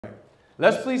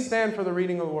Let's please stand for the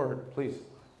reading of the word, please.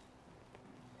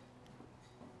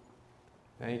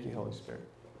 Thank you, Holy Spirit.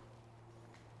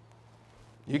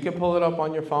 You can pull it up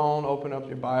on your phone, open up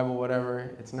your Bible,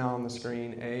 whatever. It's now on the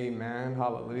screen. Amen.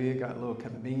 Hallelujah. Got a little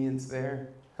convenience there.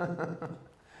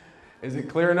 Is it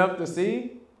clear enough to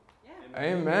see? Yeah.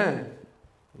 Amen.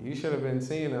 You should have been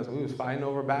seeing us. We was fighting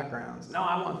over backgrounds. No,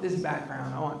 I want this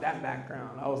background. I want that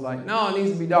background. I was like, no, it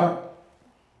needs to be dark.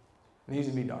 It needs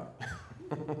to be dark.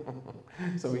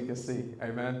 So we can see.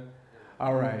 Amen.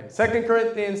 All right. 2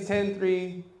 Corinthians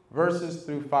 10:3, verses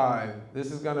through 5.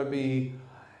 This is going to be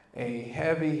a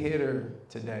heavy hitter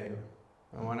today.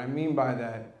 And what I mean by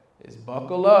that is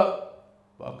buckle up.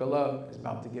 Buckle up. It's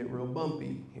about to get real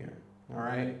bumpy here. All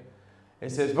right. It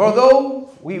says, for though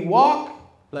we walk,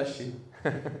 bless you.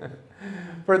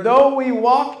 For though we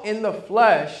walk in the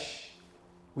flesh,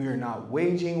 we are not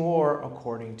waging war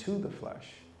according to the flesh.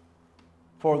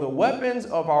 For the weapons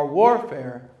of our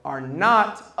warfare are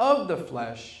not of the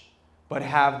flesh, but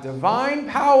have divine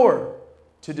power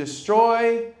to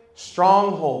destroy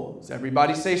strongholds.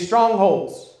 Everybody say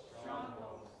strongholds.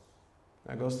 Strongholds.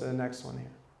 That goes to the next one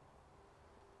here.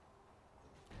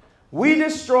 We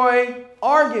destroy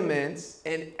arguments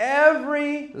and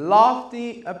every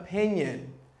lofty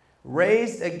opinion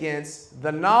raised against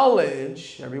the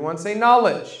knowledge, everyone say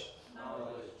knowledge,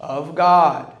 of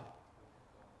God.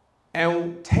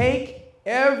 And take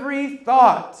every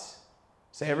thought,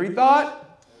 say every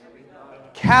thought,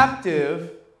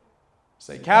 captive,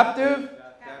 say captive,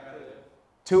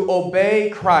 to obey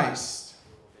Christ.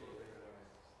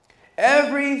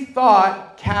 Every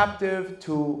thought captive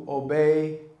to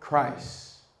obey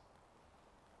Christ.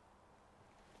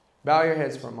 Bow your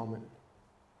heads for a moment.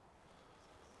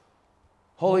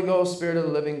 Holy Ghost, Spirit of the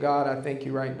living God, I thank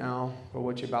you right now for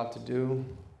what you're about to do,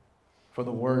 for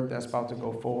the word that's about to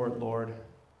go forward, Lord.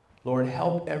 Lord,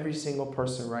 help every single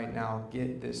person right now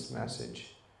get this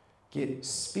message.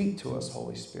 Speak to us,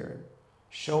 Holy Spirit.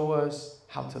 Show us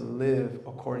how to live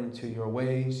according to your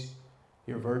ways,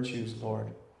 your virtues, Lord.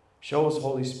 Show us,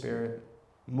 Holy Spirit.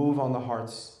 Move on the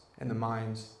hearts and the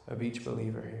minds of each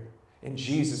believer here. In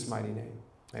Jesus' mighty name,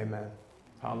 amen.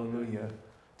 Hallelujah.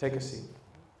 Take a seat.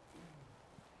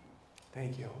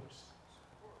 Thank you, Holy Spirit.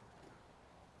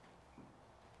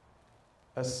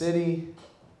 A city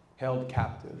held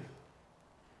captive.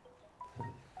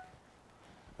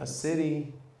 A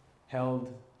city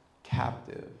held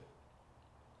captive.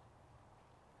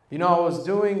 You know, I was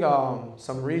doing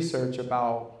some research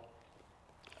about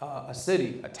a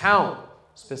city, a town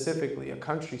specifically, a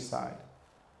countryside.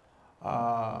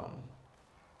 What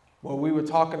we were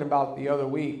talking about the other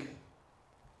week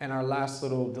in our last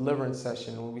little deliverance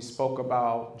session when we spoke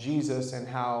about Jesus and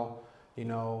how, you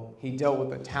know, he dealt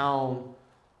with a town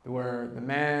where the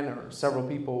man or several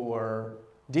people were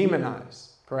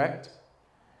demonized, correct?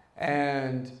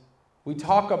 And we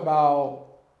talk about,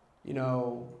 you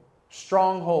know,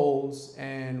 strongholds,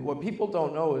 and what people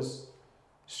don't know is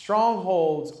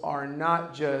strongholds are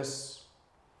not just,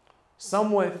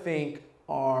 some would think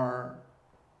are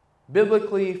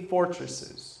biblically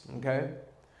fortresses, okay?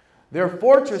 They're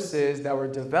fortresses that were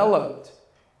developed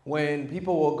when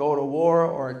people will go to war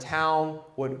or a town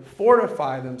would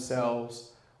fortify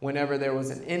themselves whenever there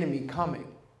was an enemy coming.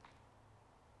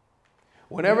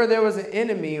 Whenever there was an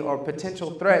enemy or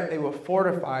potential threat, they would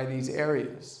fortify these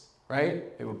areas,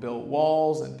 right? They would build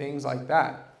walls and things like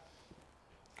that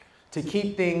to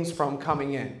keep things from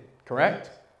coming in,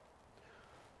 correct?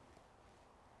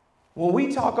 When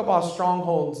we talk about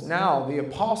strongholds now, the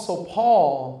Apostle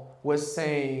Paul was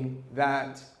saying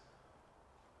that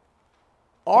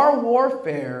our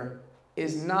warfare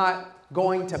is not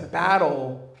going to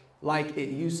battle like it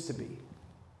used to be.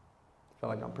 I feel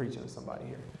like I'm preaching to somebody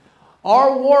here.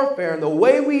 Our warfare, the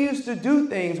way we used to do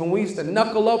things when we used to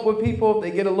knuckle up with people, if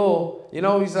they get a little, you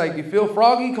know, he's like, you feel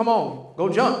froggy? Come on, go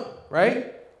jump,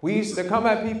 right? We used to come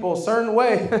at people a certain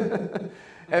way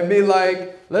and be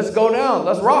like, let's go down,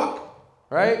 let's rock,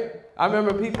 right? I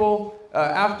remember people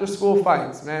after school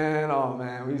fights, man, oh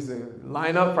man, we used to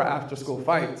line up for after school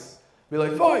fights. Be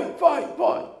like, fight, fight,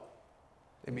 fight.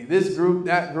 They'd be this group,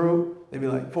 that group. They'd be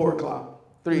like 4 o'clock,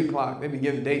 3 o'clock. They'd be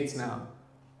giving dates now.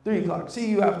 3 o'clock, see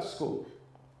you after school.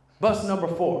 Bus number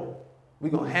 4. We're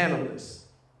going to handle this,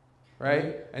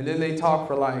 right? And then they talk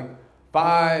for like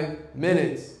 5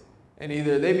 minutes. And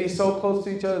either they be so close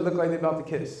to each other, look like they're about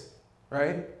to kiss,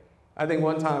 right? I think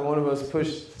one time one of us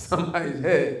pushed somebody's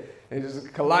head and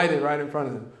just collided right in front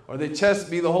of them. Or their chest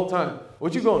be the whole time.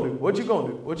 What you gonna do? What you gonna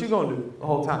do? What you gonna do? The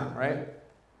whole time, right?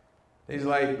 It's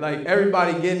like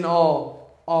everybody getting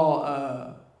all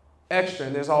extra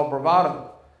and there's all bravado.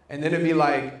 And then it'd be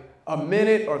like a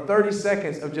minute or 30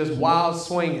 seconds of just wild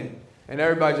swinging. And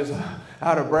everybody just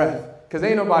out of breath. Because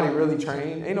ain't nobody really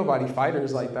trained. Ain't nobody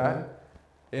fighters like that.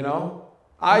 You know?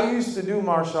 I used to do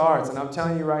martial arts. And I'm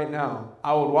telling you right now,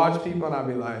 I would watch people and I'd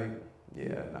be like,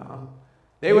 yeah, nah.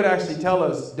 They would actually tell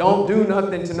us, don't do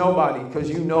nothing to nobody because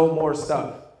you know more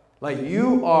stuff. Like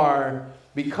you are,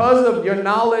 because of your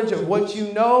knowledge of what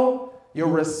you know, you're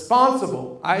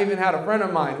responsible. I even had a friend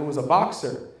of mine who was a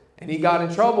boxer and he got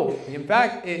in trouble. In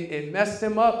fact, it messed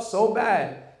him up so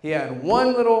bad. He had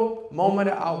one little moment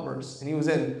of outburst and he was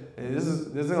in, this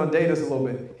is going to date us a little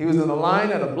bit. He was in the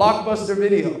line at a Blockbuster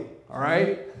video, all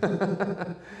right?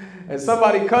 And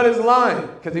somebody cut his line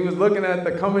because he was looking at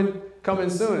the coming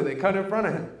soon, and they cut in front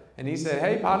of him. And he said,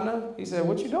 hey, partner. He said,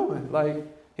 what you doing? Like,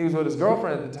 he was with his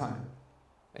girlfriend at the time.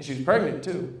 And she was pregnant,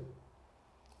 too.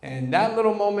 And that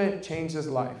little moment changed his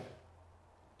life.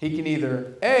 He can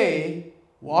either, A,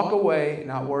 walk away and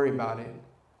not worry about it.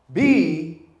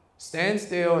 B, stand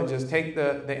still and just take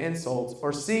the insults.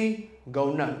 Or C,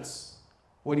 go nuts.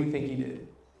 What do you think he did?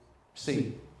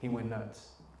 C, he went nuts.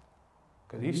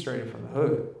 Because he's straight from the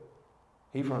hood.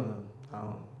 He from the,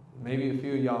 maybe a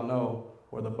few of y'all know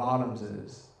where the Bottoms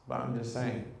is, but I'm just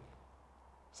saying.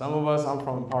 Some of us, I'm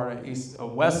from part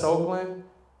of West Oakland,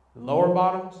 Lower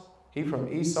Bottoms. He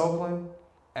from East Oakland.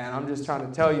 And I'm just trying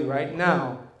to tell you right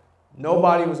now,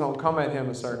 nobody was going to come at him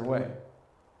a certain way.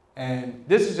 And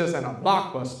this is just in a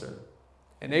Blockbuster.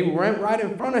 And they went right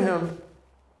in front of him.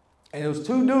 And it was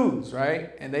two dudes,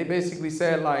 right? And they basically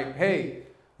said like, hey,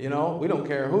 you know, we don't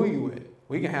care who you with.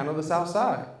 We can handle this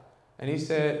outside. And he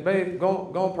said, babe,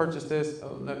 go and purchase this.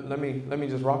 Let me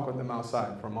just rock with them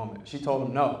outside for a moment. She told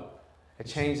him no. It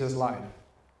changed his life.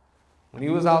 When he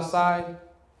was outside,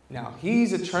 now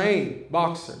he's a trained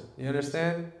boxer. You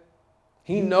understand?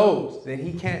 He knows that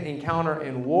he can't encounter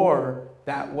in war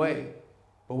that way.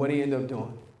 But what did he end up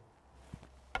doing?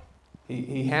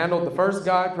 He handled the first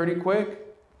guy pretty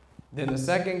quick. Then the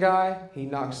second guy, he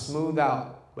knocked smooth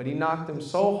out. But he knocked him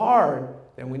so hard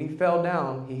that when he fell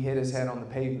down, he hit his head on the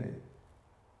pavement.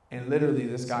 And literally,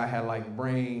 this guy had like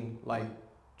brain, like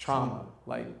trauma,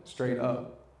 like straight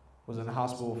up. Was in the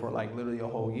hospital for like literally a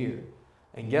whole year.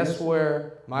 And guess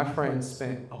where my friend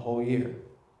spent a whole year?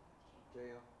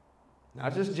 Jail.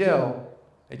 Not just jail.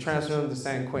 They transferred him to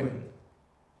San Quentin.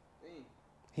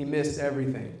 He missed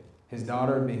everything. His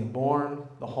daughter being born,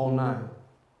 the whole nine.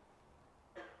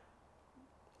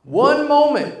 One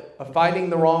moment of fighting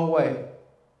the wrong way.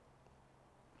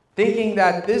 Thinking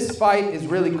that this fight is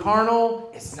really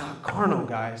carnal. It's not carnal,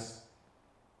 guys.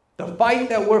 The fight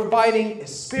that we're fighting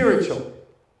is spiritual.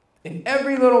 In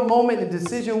every little moment and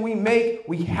decision we make,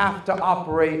 we have to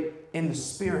operate in the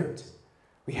Spirit.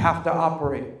 We have to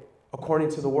operate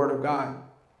according to the Word of God.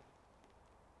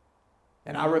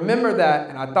 And I remember that,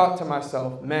 and I thought to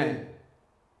myself, man,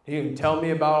 he didn't tell me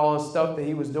about all the stuff that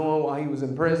he was doing while he was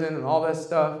in prison and all that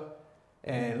stuff.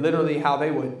 And literally how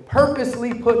they would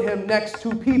purposely put him next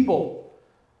to people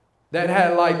that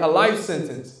had like a life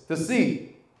sentence to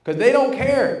see. Because they don't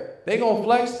care. They gonna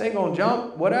flex, they gonna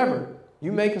jump, whatever.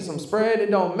 You making some spread,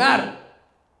 it don't matter.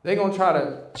 They gonna try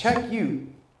to check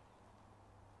you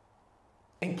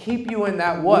and keep you in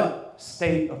that what?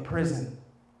 State of prison.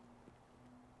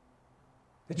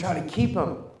 They try to keep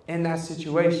him in that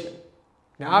situation.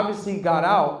 Now obviously he got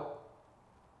out.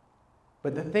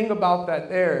 But the thing about that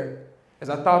there is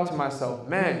I thought to myself,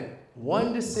 man,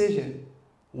 one decision,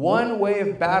 one way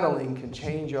of battling can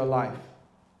change your life.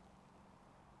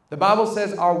 The Bible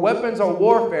says our weapons are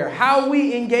warfare. How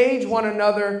we engage one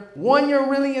another, when you're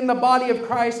really in the body of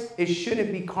Christ, it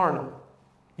shouldn't be carnal.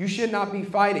 You should not be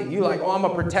fighting. You're like, oh, I'm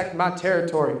going to protect my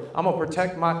territory. I'm going to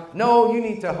protect my... No, you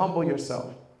need to humble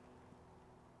yourself.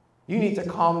 You need to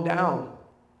calm down.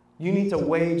 You need to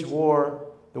wage war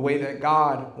the way that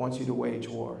God wants you to wage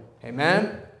war.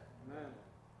 Amen? Amen.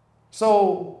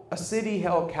 So, a city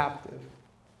held captive.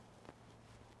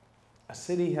 A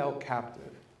city held captive.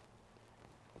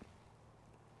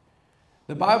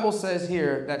 The Bible says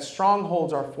here that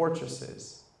strongholds are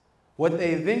fortresses. What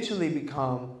they eventually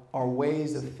become are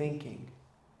ways of thinking.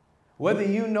 Whether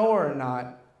you know or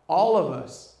not, all of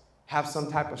us have some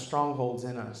type of strongholds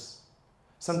in us.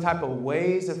 Some type of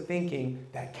ways of thinking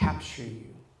that capture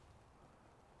you.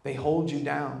 They hold you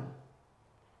down.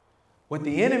 What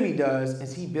the enemy does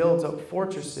is he builds up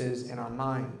fortresses in our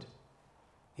mind.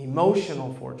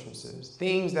 Emotional fortresses,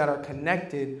 things that are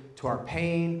connected to our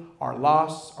pain, our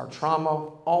loss, our trauma,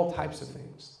 all types of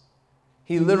things.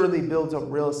 He literally builds up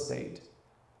real estate.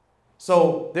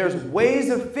 So there's ways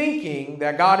of thinking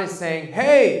that God is saying,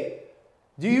 hey,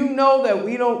 do you know that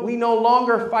we no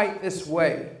longer fight this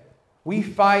way? We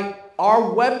fight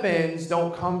our weapons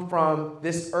don't come from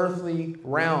this earthly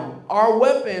realm. Our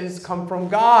weapons come from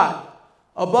God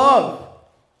above.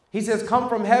 He says, come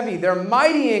from heavy. They're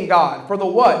mighty in God for the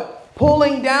what?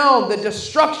 Pulling down the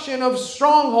destruction of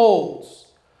strongholds,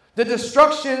 the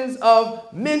destructions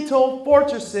of mental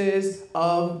fortresses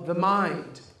of the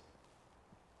mind.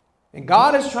 And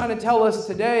God is trying to tell us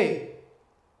today,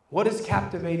 what is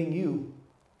captivating you?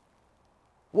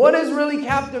 What is really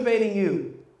captivating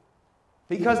you?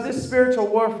 Because this spiritual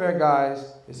warfare,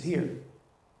 guys, is here.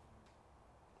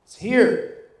 It's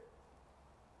here.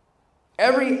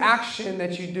 Every action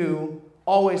that you do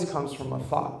always comes from a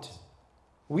thought.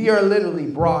 We are literally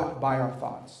brought by our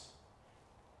thoughts.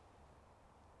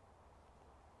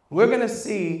 We're going to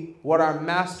see what our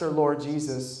Master Lord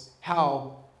Jesus,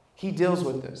 how he deals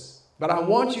with this. But I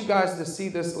want you guys to see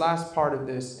this last part of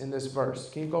this in this verse.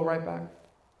 Can you go right back?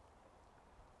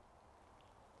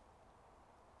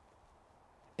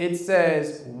 It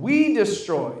says, we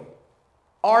destroy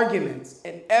arguments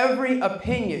and every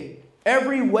opinion,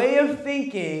 every way of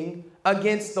thinking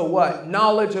against the what?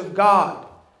 Knowledge of God.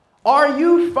 Are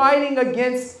you fighting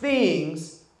against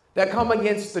things that come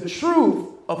against the truth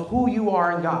of who you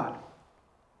are in God?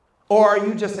 Or are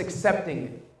you just accepting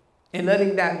it and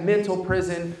letting that mental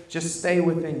prison just stay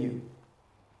within you?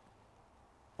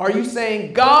 Are you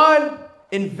saying, God,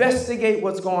 investigate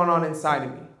what's going on inside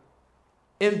of me?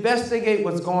 Investigate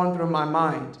what's going through my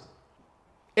mind.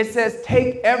 It says,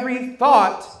 take every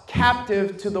thought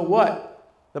captive to the what?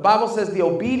 The Bible says the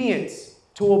obedience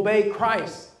to obey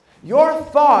Christ. Your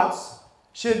thoughts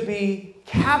should be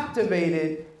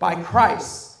captivated by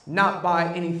Christ, not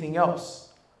by anything else.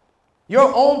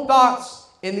 Your own thoughts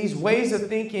in these ways of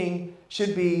thinking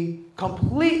should be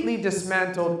completely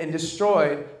dismantled and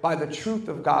destroyed by the truth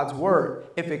of God's word.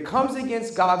 If it comes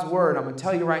against God's word, I'm going to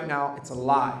tell you right now, it's a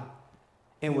lie.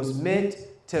 It was meant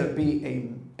to be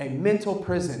a mental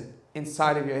prison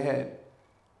inside of your head,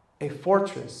 a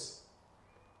fortress.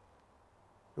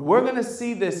 We're going to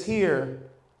see this here,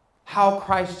 how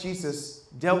Christ Jesus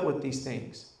dealt with these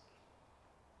things.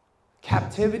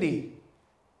 Captivity.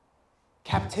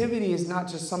 Captivity is not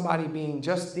just somebody being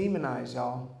just demonized,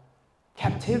 y'all.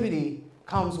 Captivity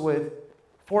comes with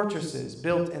fortresses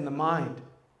built in the mind,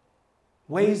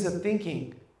 ways of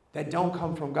thinking that don't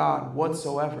come from God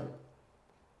whatsoever.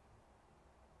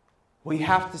 We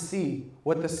have to see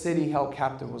what the city held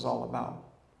captive was all about.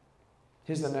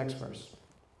 Here's the next verse.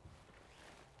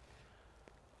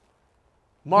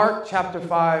 Mark chapter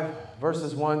 5,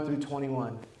 verses 1 through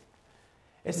 21.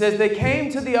 It says, they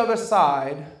came to the other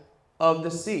side of the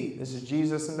sea. This is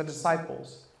Jesus and the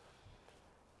disciples.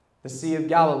 The Sea of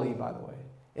Galilee, by the way.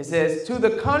 It says, to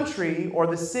the country or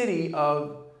the city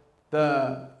of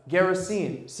the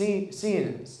Gerasenes.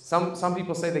 Some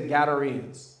people say the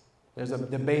Gadarenes. There's a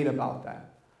debate about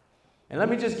that. And let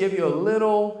me just give you a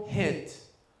little hint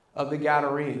of the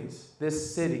Gadarenes,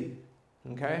 this city.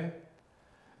 Okay?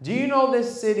 Do you know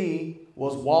this city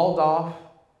was walled off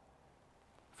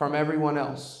from everyone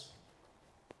else?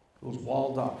 It was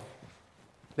walled off.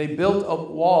 They built up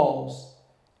walls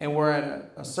and were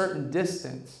at a certain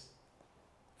distance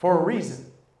for a reason.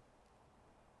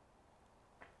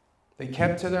 They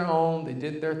kept to their own, they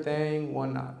did their thing,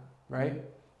 whatnot, right?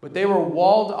 But they were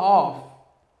walled off.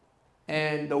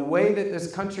 And the way that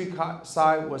this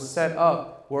countryside was set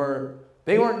up were,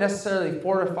 they weren't necessarily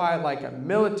fortified like a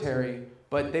military,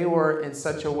 but they were in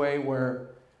such a way where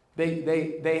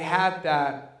they had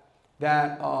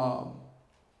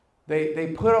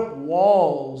they put up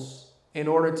walls in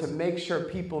order to make sure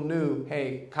people knew,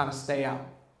 hey, kind of stay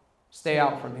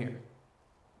out from here.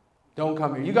 Don't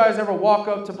come here. You guys ever walk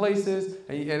up to places,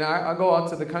 and I go out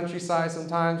to the countryside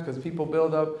sometimes because people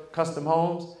build up custom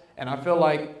homes, and I feel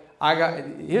like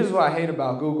here's what I hate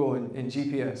about Google and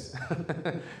GPS.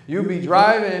 You'll be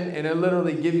driving, and it'll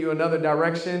literally give you another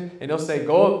direction, and it'll say,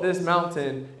 go up this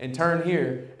mountain and turn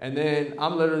here. And then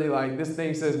I'm literally like, this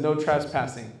thing says no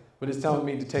trespassing, but it's telling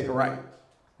me to take a right.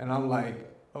 And I'm like,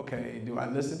 okay, do I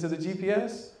listen to the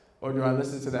GPS, or do I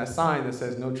listen to that sign that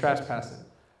says no trespassing?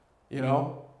 You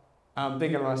know? I'm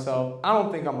thinking to myself, I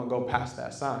don't think I'm going to go past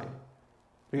that sign.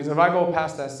 Because if I go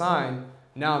past that sign,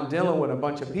 now I'm dealing with a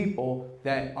bunch of people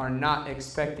that are not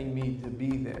expecting me to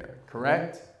be there,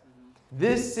 correct?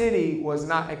 This city was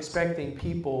not expecting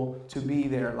people to be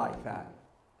there like that,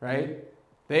 right?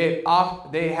 They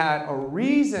had a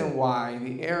reason why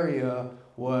the area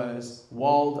was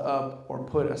walled up or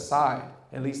put aside,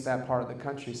 at least that part of the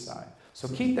countryside. So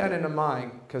keep that in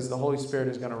mind, because the Holy Spirit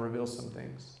is going to reveal some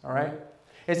things, all right?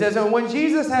 It says, and when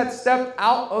Jesus had stepped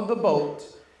out of the boat,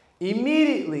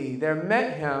 immediately there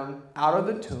met him out of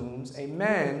the tombs a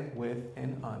man with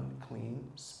an unclean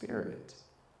spirit.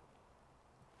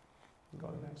 Go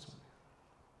to the next one.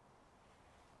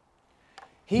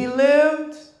 He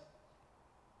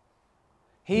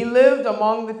lived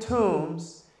among the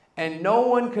tombs, and no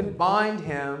one could bind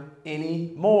him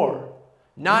anymore,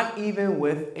 not even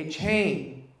with a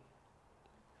chain.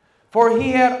 For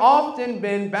he had often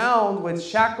been bound with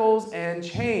shackles and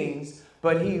chains,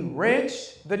 but he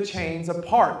wrenched the chains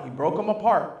apart. He broke them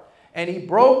apart, and he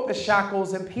broke the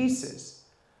shackles in pieces.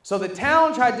 So the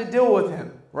town tried to deal with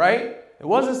him, right? It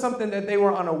wasn't something that they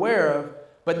were unaware of,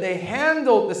 but they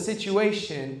handled the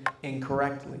situation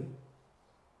incorrectly.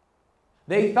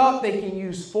 They thought they can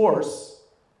use force,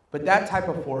 but that type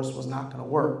of force was not going to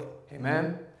work.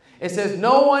 Amen? It says,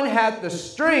 no one had the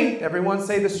strength, everyone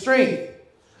say the strength,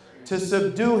 to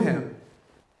subdue him.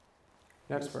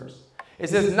 Next verse. It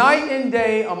says, night and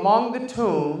day among the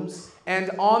tombs and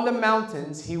on the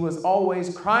mountains, he was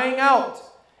always crying out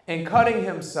and cutting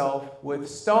himself with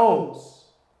stones.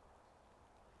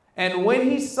 And when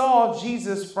he saw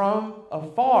Jesus from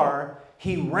afar,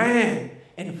 he ran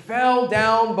and fell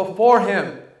down before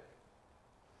him.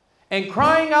 And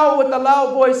crying out with a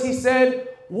loud voice, he said,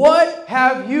 what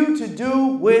have you to do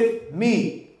with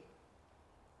me,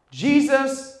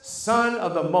 Jesus, Son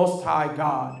of the Most High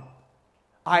God?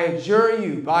 I adjure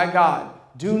you by God,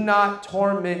 do not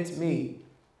torment me.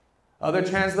 Other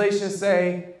translations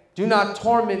say, do not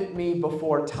torment me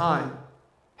before time.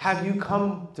 Have you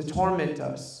come to torment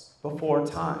us before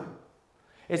time?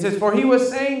 It says, for he was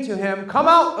saying to him, come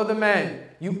out of the man,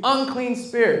 you unclean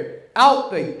spirit.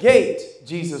 Out the gate,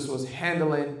 Jesus was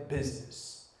handling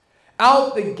business.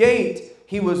 Out the gate,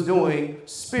 he was doing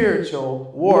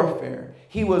spiritual warfare.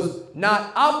 He was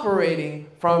not operating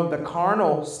from the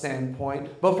carnal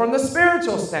standpoint, but from the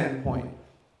spiritual standpoint.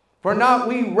 For not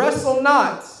we wrestle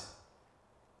not.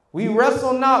 We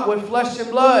wrestle not with flesh and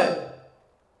blood.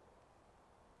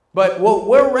 But what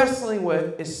we're wrestling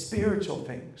with is spiritual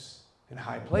things in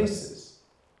high places.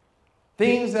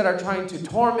 Things that are trying to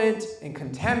torment and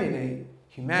contaminate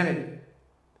humanity.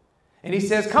 And he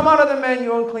says, come out of the man,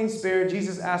 you unclean spirit.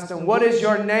 Jesus asked him, what is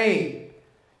your name?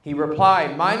 He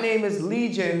replied, my name is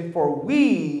Legion, for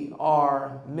we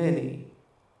are many.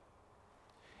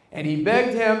 And he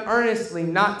begged him earnestly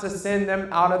not to send them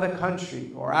out of the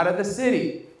country or out of the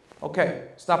city. Okay,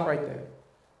 stop right there.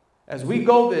 As we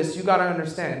go this, you got to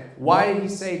understand, why did he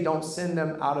say don't send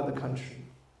them out of the country?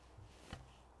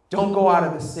 Don't go out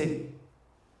of the city.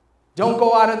 Don't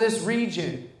go out of this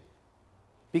region.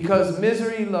 Because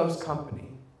misery loves company.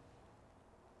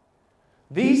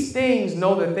 These things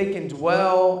know that they can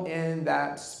dwell in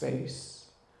that space.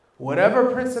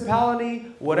 Whatever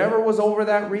principality, whatever was over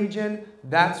that region,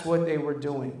 that's what they were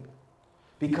doing.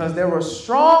 Because there were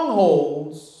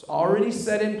strongholds already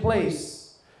set in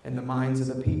place in the minds of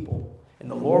the people. And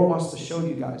the Lord wants to show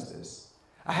you guys this.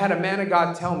 I had a man of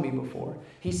God tell me before.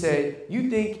 He said, you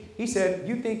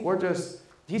think we're just,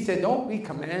 he said, don't be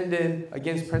commanding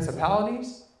against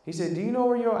principalities. He said, do you know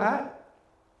where you're at?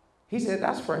 He said,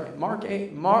 that's for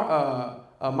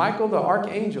Michael the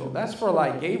archangel. That's for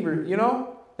like Gabriel, you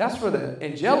know? That's for the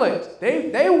angelic.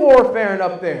 They warfaring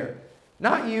up there.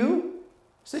 Not you.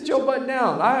 Sit your butt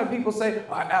down. I have people say,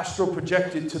 I astral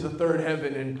projected to the third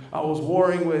heaven and I was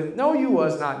warring with. No, you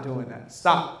was not doing that.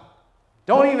 Stop.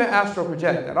 Don't even astral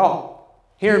project at all.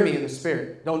 Hear me in the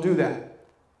spirit. Don't do that.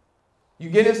 You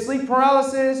get in sleep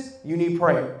paralysis, you need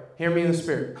prayer. Hear me in the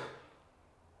spirit.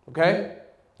 Okay?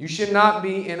 You should not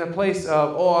be in a place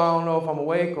of, oh, I don't know if I'm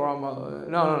awake or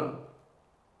I'm... No.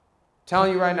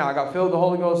 Telling you right now, I got filled with the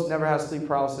Holy Ghost, never had sleep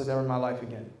paralysis ever in my life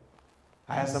again.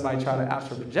 I had somebody try to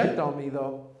astral project on me,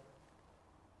 though.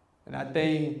 And that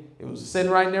thing, it was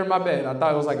sitting right near my bed. I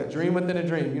thought it was like a dream within a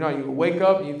dream. You know, you wake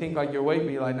up and you think like you're awake,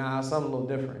 but you're like, nah, something a little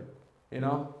different. You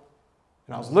know?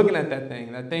 And I was looking at that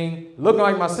thing looking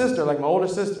like my sister, like my older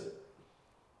sister.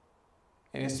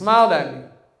 And it smiled at me.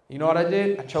 You know what I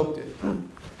did? I choked it.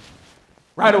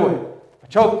 Right away. I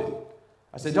choked it.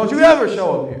 I said, don't you ever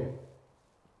show up here.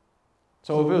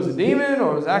 So if it was a demon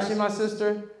or it was actually my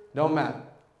sister, don't matter.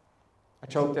 I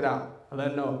choked it out. I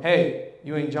let it know, hey,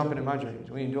 you ain't jumping in my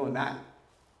dreams. We ain't doing that.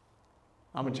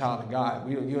 I'm a child of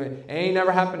God. It ain't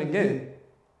never happened again.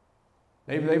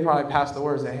 They probably passed the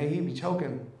word, say, hey, he be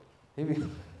choking. He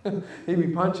be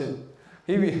punching.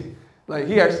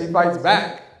 He actually fights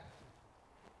back.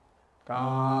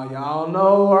 God, y'all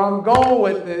know where I'm going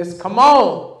with this. Come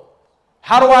on.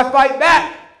 How do I fight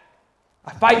back?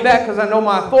 I fight back because I know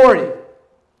my authority.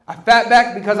 I fight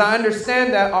back because I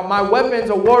understand that my weapons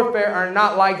of warfare are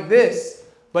not like this,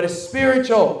 but it's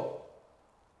spiritual.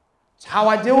 It's how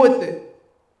I deal with it.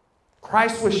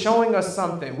 Christ was showing us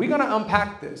something. We're going to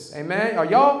unpack this. Amen. Are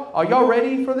y'all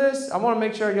ready for this? I want to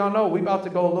make sure y'all know we about to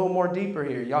go a little more deeper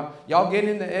here. Y'all get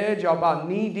in the edge. Y'all about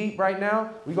knee deep right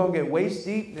now. We're going to get waist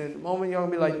deep. And the moment y'all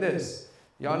going to be like this.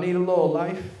 Y'all need a little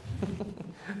life.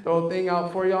 Throw a thing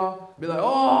out for y'all. Be like,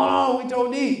 oh, no, we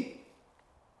toe deep.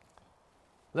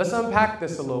 Let's unpack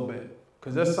this a little bit.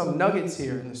 Because there's some nuggets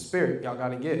here in the spirit y'all got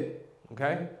to get.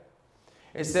 Okay?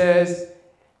 It says,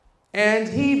 and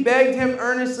he begged him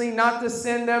earnestly not to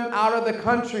send them out of the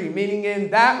country. Meaning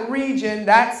in that region,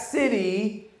 that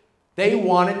city, they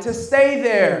wanted to stay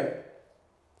there.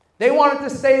 They wanted to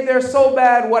stay there so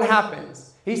bad, what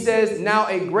happens? He says, now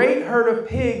a great herd of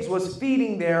pigs was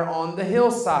feeding there on the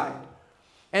hillside.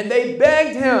 And they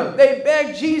begged him. They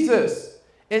begged Jesus.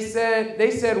 They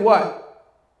said what?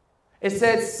 It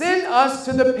said, send us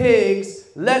to the pigs.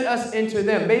 Let us enter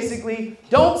them. Basically,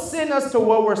 don't send us to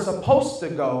where we're supposed to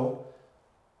go.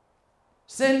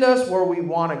 Send us where we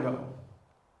want to go.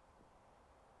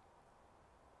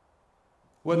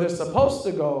 Where they're supposed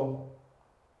to go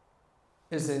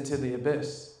is into the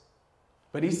abyss.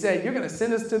 But he said, you're going to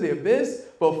send us to the abyss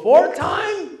before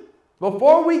time?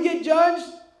 Before we get judged?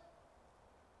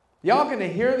 Y'all going to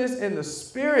hear this in the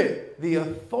spirit. The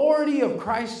authority of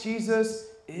Christ Jesus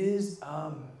is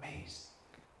amazing.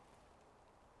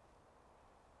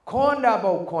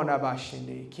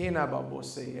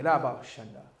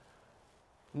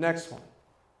 Next one.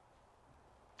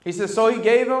 He says, so he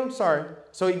gave him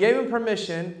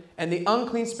permission, and the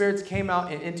unclean spirits came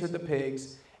out and entered the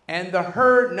pigs, and the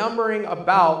herd, numbering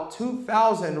about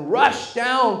 2,000, rushed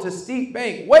down to steep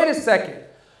bank. Wait a second.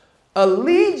 A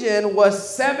legion was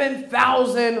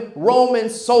 7,000 Roman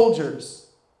soldiers.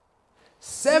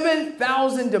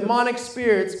 7,000 demonic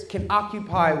spirits can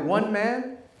occupy one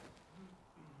man.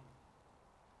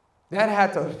 That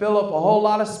had to fill up a whole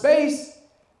lot of space.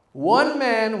 One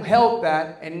man held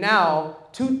that, and now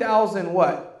 2,000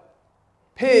 what?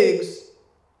 Pigs.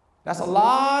 That's a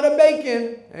lot of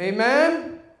bacon.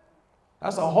 Amen?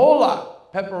 That's a whole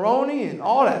lot. Pepperoni and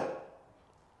all that.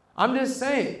 I'm just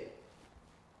saying.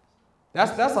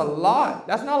 That's a lot.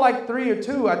 That's not like 3 or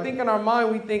 2. I think in our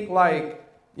mind we think like,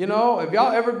 you know, if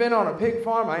y'all ever been on a pig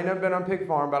farm, I ain't never been on a pig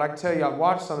farm, but I can tell you I've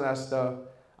watched some of that stuff.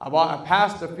 I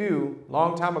passed a few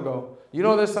long time ago. You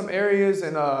know, there's some areas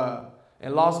in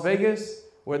Las Vegas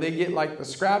where they get like the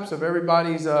scraps of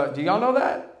everybody's. Do y'all know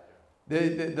that?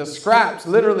 The scraps,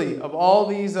 literally, of all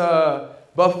these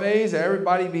buffets.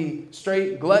 Everybody be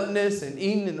straight gluttonous and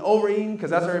eating and overeating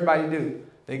because that's what everybody do.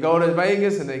 They go to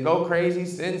Vegas and they go crazy,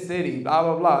 Sin City, blah,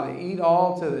 blah, blah. They eat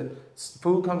all till the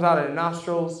food comes out of their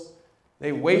nostrils.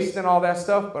 They waste and all that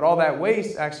stuff, but all that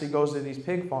waste actually goes to these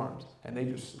pig farms. And they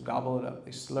just gobble it up.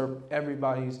 They slurp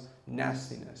everybody's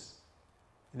nastiness.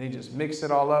 And they just mix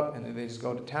it all up and then they just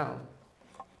go to town.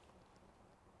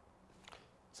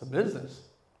 It's a business.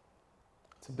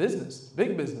 It's a business. It's a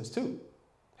big business too.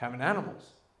 Having animals.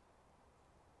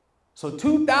 So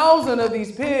 2,000 of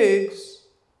these pigs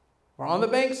were on the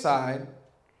bankside.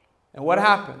 And what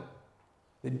happened?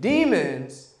 The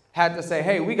demons had to say,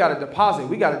 hey, we got to deposit.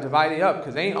 We got to divide it up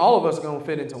because ain't all of us going to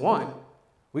fit into one.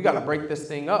 We got to break this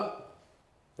thing up.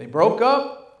 They broke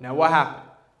up. Now what happened?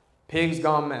 Pigs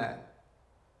gone mad.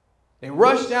 They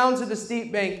rushed down to the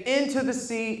steep bank into the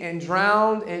sea and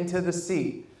drowned into the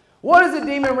sea. What does the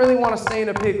demon really want to stay in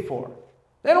a pig for?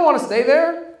 They don't want to stay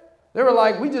there. They were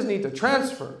like, we just need to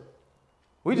transfer.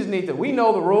 We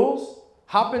know the rules.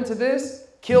 Hop into this,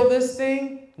 kill this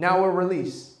thing. Now we're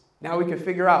released. Now we can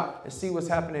figure out and see what's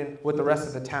happening with the rest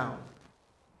of the town.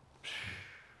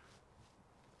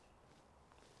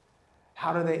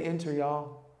 How do they enter,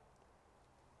 y'all?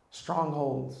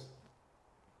 Strongholds,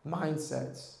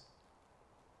 mindsets,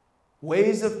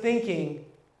 ways of thinking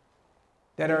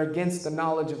that are against the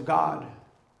knowledge of God.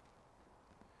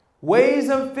 Ways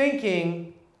of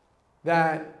thinking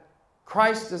that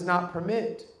Christ does not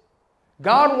permit.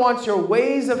 God wants your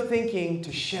ways of thinking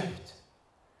to shift.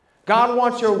 God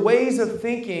wants your ways of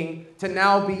thinking to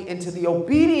now be into the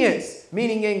obedience.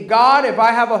 Meaning in God, if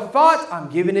I have a thought, I'm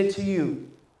giving it to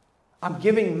you. I'm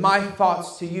giving my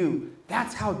thoughts to you.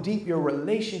 That's how deep your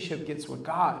relationship gets with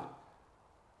God.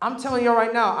 I'm telling you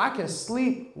right now, I can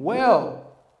sleep well.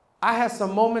 I had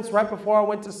some moments right before I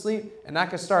went to sleep, and I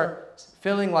could start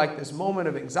feeling like this moment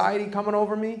of anxiety coming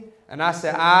over me. And I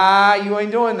said, you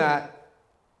ain't doing that.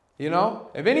 You know,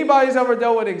 if anybody's ever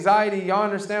dealt with anxiety, y'all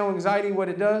understand what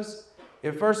it does?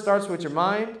 It first starts with your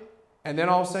mind, and then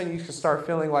all of a sudden you can start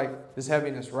feeling like this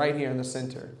heaviness right here in the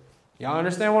center. Y'all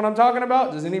understand what I'm talking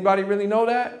about? Does anybody really know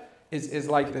that? It's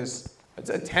like this, it's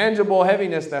a tangible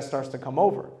heaviness that starts to come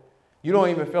over. You don't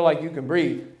even feel like you can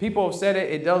breathe. People have said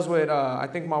it. It does with, I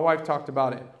think my wife talked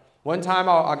about it. One time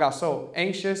I got so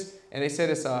anxious, and they said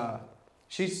it's,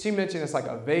 she mentioned it's like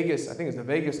a vagus, I think it's the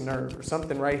vagus nerve or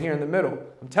something right here in the middle.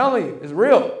 I'm telling you, it's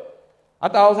real. I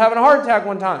thought I was having a heart attack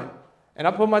one time. And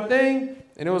I put my thing,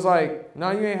 and it was like,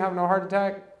 no, you ain't having no heart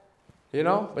attack. You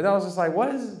know? But I was just like, what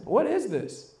is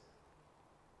this?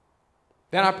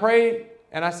 Then I prayed,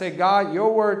 and I said, God,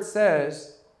 your word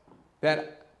says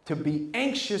that to be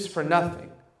anxious for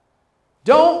nothing.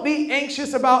 Don't be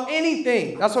anxious about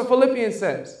anything. That's what Philippians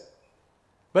says.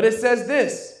 But it says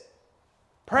this.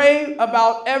 Pray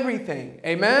about everything.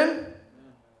 Amen?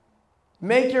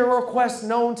 Make your requests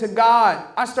known to God.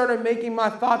 I started making my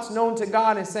thoughts known to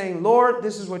God and saying, Lord,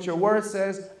 this is what your word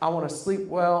says. I want to sleep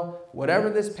well. Whatever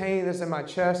this pain that's in my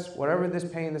chest, whatever this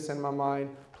pain that's in my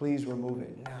mind, please remove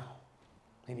it now.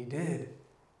 And he did.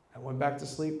 I went back to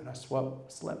sleep and I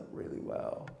slept really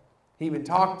well. He even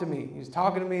talked to me. He was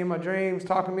talking to me in my dreams,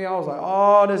 talking to me. I was like,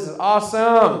 oh, this is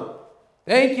awesome.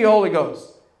 Thank you, Holy Ghost.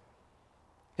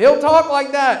 He'll talk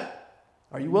like that.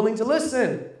 Are you willing to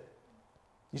listen?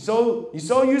 You're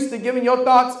so used to giving your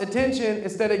thoughts attention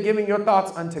instead of giving your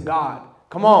thoughts unto God.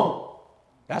 Come on.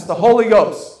 That's the Holy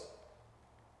Ghost.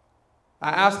 I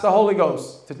asked the Holy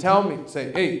Ghost to tell me,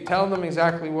 say, hey, tell them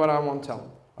exactly what I want to tell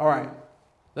them. All right,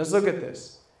 let's look at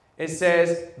this. It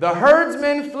says, the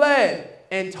herdsmen fled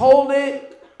and told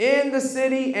it in the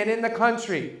city and in the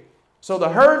country. So the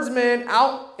herdsmen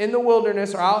out in the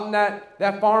wilderness or out in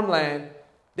that farmland,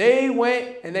 they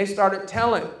went and they started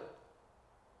telling.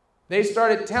 They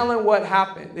started telling what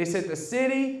happened. They said the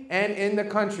city and in the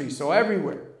country, so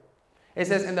everywhere. It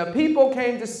says, and the people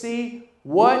came to see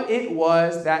what it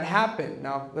was that happened.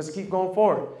 Now, let's keep going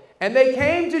forward. And they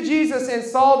came to Jesus and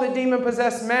saw the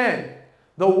demon-possessed man,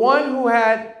 the one who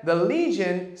had the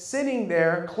legion, sitting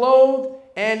there, clothed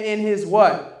and in his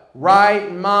what?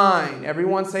 Right mind.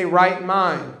 Everyone say right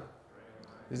mind.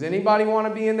 Does anybody want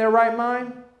to be in their right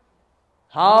mind?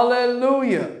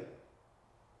 Hallelujah.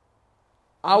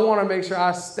 I want to make sure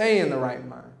I stay in the right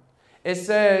mind. It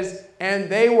says, and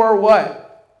they were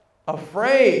what?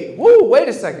 Afraid. Woo, wait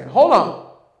a second. Hold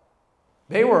on.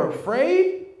 They were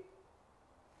afraid?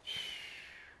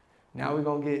 Now we're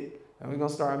going to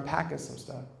start unpacking some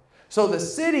stuff. So the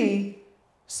city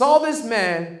saw this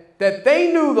man that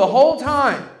they knew the whole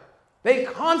time. They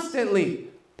constantly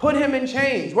put him in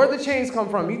chains. Where'd the chains come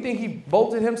from? You think he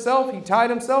bolted himself? He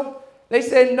tied himself? They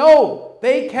said no.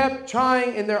 They kept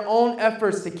trying in their own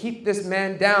efforts to keep this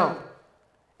man down.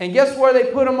 And guess where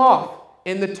they put him off?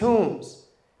 In the tombs.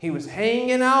 He was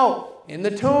hanging out in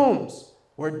the tombs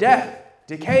where death,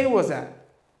 decay was at.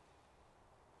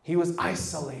 He was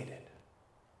isolated.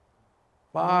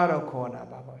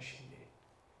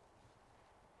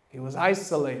 He was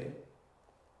isolated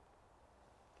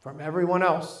from everyone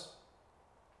else.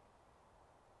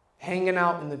 Hanging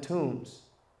out in the tombs.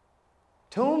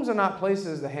 Tombs are not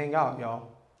places to hang out, y'all.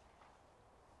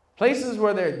 Places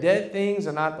where there are dead things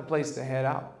are not the place to head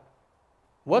out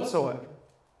whatsoever.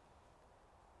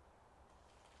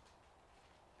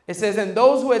 It says, and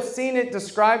those who had seen it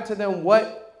described to them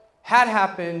what had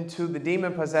happened to the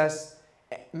demon-possessed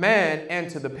man and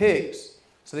to the pigs.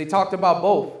 So they talked about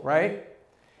both, right?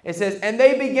 It says, and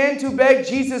they began to beg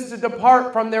Jesus to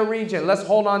depart from their region. Let's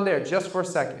hold on there just for a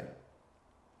second.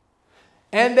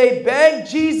 And they begged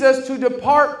Jesus to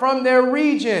depart from their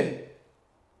region.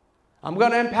 I'm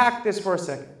going to unpack this for a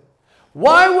second.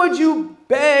 Why would you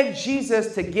beg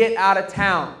Jesus to get out of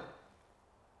town?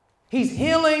 He's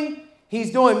healing.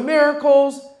 He's doing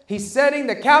miracles. He's setting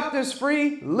the captives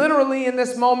free, literally in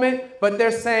this moment. But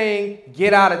they're saying,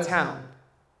 get out of town.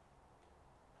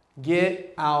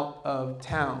 Get out of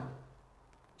town.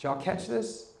 Did y'all catch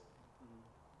this?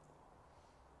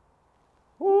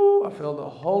 Woo, I feel the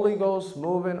Holy Ghost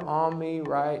moving on me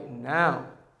right now.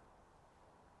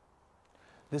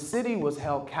 The city was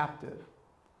held captive.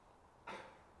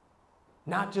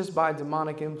 Not just by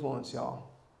demonic influence, y'all,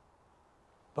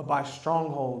 but by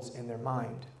strongholds in their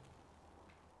mind.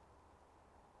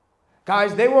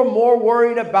 Guys, they were more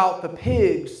worried about the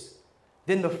pigs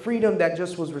than the freedom that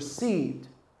just was received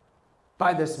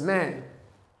by this man.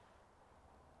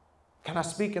 Can I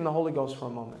speak in the Holy Ghost for a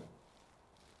moment?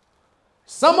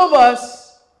 Some of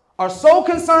us are so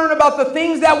concerned about the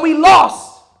things that we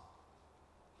lost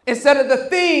instead of the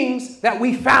things that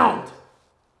we found.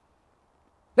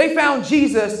 They found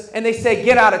Jesus and they said,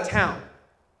 get out of town.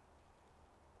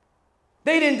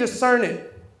 They didn't discern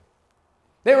it.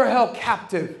 They were held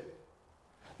captive.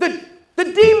 The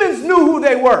demons knew who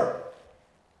they were.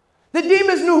 The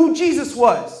demons knew who Jesus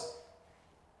was.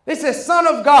 They said, Son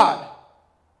of God,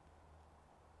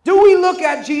 do Do we look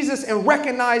at Jesus and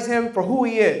recognize him for who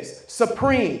he is?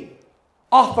 Supreme,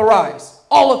 authorized,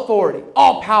 all authority,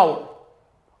 all power.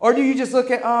 Or do you just look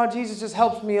at, oh, Jesus just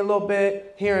helps me a little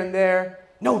bit here and there?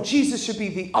 No, Jesus should be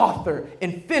the author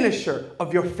and finisher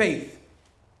of your faith.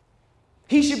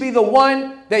 He should be the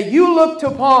one that you looked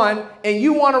upon and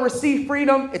you want to receive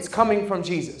freedom, it's coming from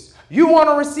Jesus. You want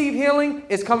to receive healing,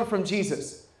 it's coming from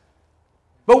Jesus.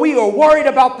 But we are worried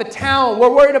about the town.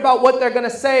 We're worried about what they're going to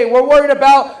say. We're worried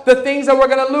about the things that we're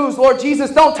going to lose. Lord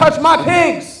Jesus, don't touch my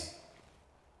pigs.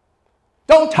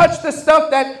 Don't touch the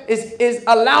stuff that is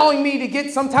allowing me to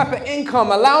get some type of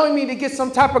income, allowing me to get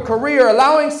some type of career,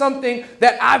 allowing something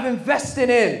that I've invested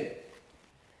in.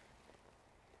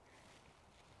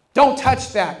 Don't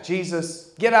touch that,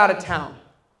 Jesus. Get out of town.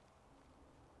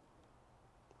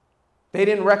 They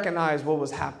didn't recognize what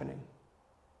was happening.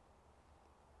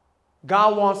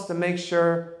 God wants to make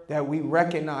sure that we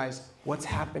recognize what's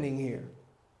happening here.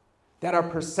 That our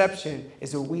perception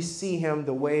is that we see him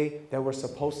the way that we're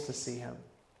supposed to see him.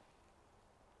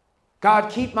 God,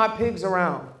 keep my pigs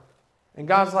around. And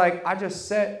God's like, I just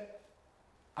set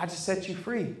you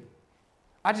free.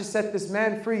 I just set this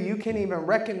man free. You can't even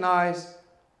recognize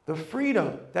the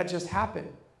freedom that just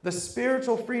happened. The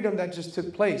spiritual freedom that just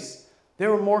took place. They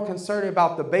were more concerned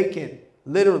about the bacon,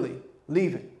 literally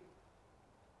leaving.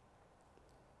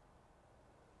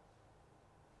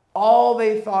 All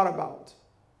they thought about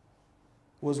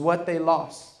was what they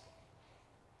lost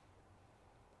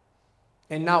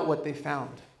and not what they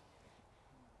found.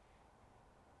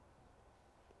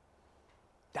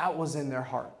 That was in their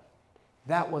heart.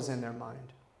 That was in their mind.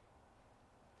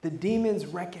 The demons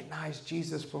recognized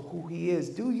Jesus for who he is.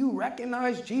 Do you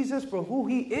recognize Jesus for who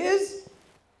he is?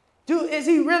 Is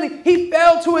he really? He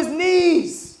fell to his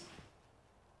knees.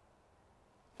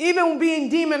 Even being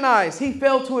demonized, he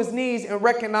fell to his knees and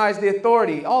recognized the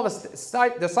authority. All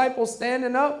the disciples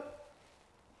standing up.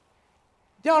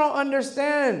 Y'all don't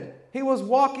understand. He was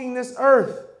walking this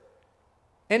earth.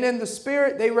 And in the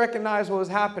spirit, they recognized what was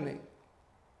happening.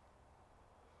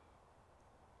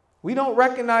 We don't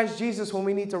recognize Jesus when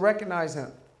we need to recognize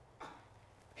him.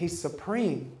 He's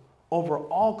supreme over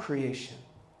all creation,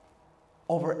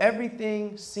 over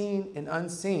everything seen and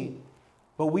unseen.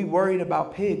 But we worried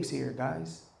about pigs here,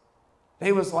 guys.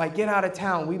 They was like, get out of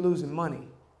town, we losing money.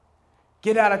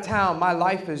 Get out of town, my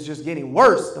life is just getting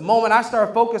worse. The moment I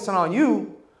started focusing on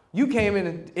you, you came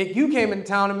into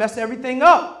town and messed everything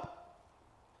up.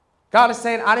 God is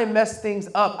saying, I didn't mess things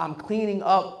up. I'm cleaning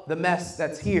up the mess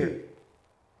that's here.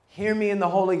 Hear me in the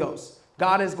Holy Ghost.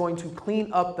 God is going to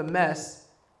clean up the mess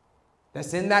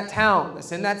that's in that town,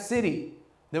 that's in that city.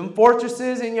 Them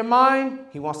fortresses in your mind,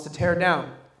 he wants to tear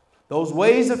down. Those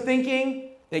ways of thinking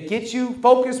that get you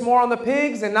focused more on the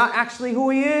pigs and not actually who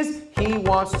he is, he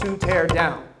wants to tear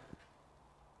down.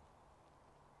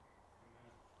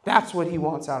 That's what he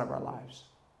wants out of our lives.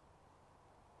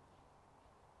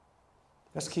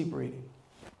 Let's keep reading.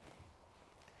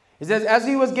 It says, as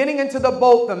he was getting into the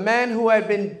boat, the man who had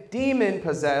been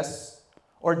demon-possessed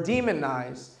or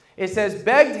demonized, it says,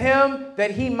 begged him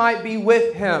that he might be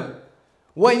with him.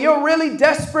 When you're really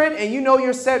desperate and you know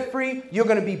you're set free, you're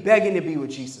going to be begging to be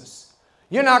with Jesus.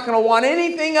 You're not going to want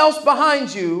anything else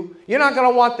behind you. You're not going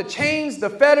to want the chains, the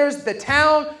fetters, the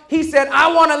town. He said,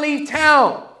 I want to leave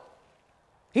town.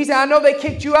 He said, I know they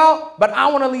kicked you out, but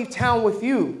I want to leave town with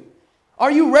you.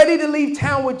 Are you ready to leave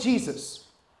town with Jesus?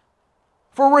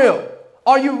 For real.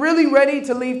 Are you really ready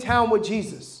to leave town with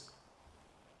Jesus?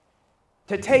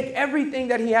 To take everything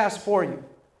that he has for you.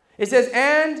 It says,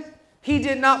 and he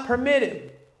did not permit him.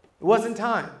 It wasn't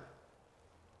time.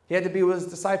 He had to be with his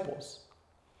disciples.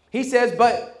 He says,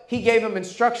 but he gave him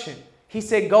instruction. He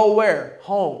said, go where?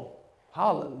 Home.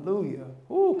 Hallelujah.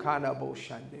 Ooh, kanabo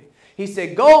shande. He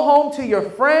said, go home to your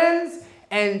friends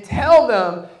and tell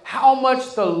them how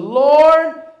much the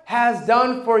Lord has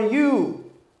done for you.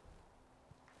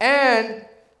 And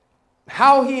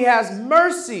how he has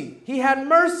mercy. He had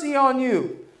mercy on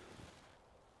you.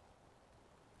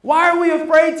 Why are we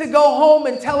afraid to go home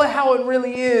and tell it how it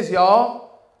really is,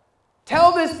 y'all?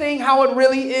 Tell this thing how it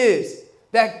really is.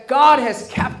 That God has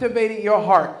captivated your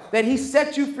heart. That he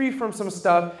set you free from some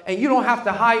stuff and you don't have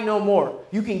to hide no more.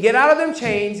 You can get out of them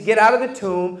chains, get out of the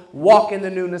tomb, walk in the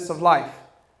newness of life.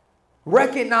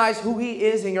 Recognize who he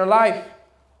is in your life.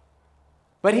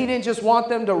 But he didn't just want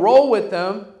them to roll with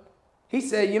them. He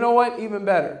said, you know what? Even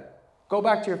better. Go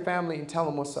back to your family and tell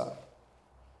them what's up.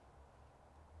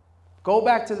 Go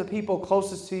back to the people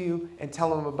closest to you and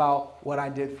tell them about what I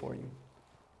did for you.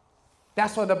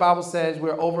 That's what the Bible says.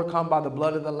 We're overcome by the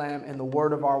blood of the Lamb and the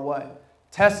word of our what?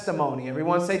 Testimony.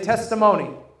 Everyone say testimony.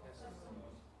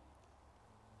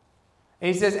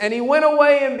 And he says, and he went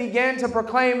away and began to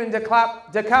proclaim in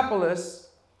Decapolis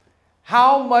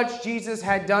how much Jesus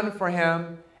had done for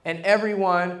him, and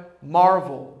everyone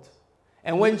marveled.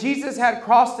 And when Jesus had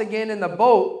crossed again in the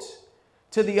boat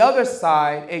to the other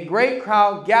side, a great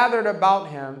crowd gathered about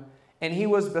him, and he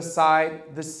was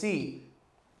beside the sea.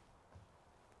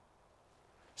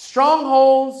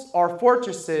 Strongholds are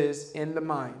fortresses in the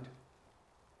mind.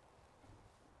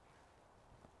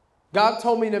 God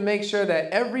told me to make sure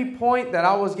that every point that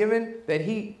I was given, that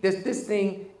this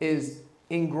thing is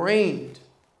ingrained.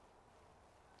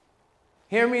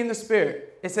 Hear me in the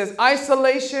spirit. It says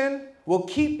isolation will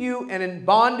keep you in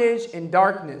bondage and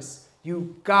darkness.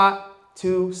 You got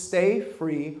to stay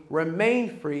free,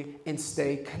 remain free, and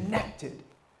stay connected.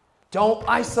 Don't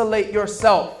isolate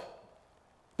yourself.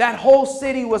 That whole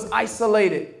city was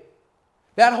isolated.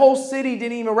 That whole city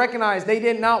didn't even recognize. They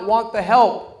did not want the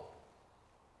help.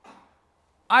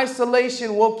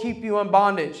 Isolation will keep you in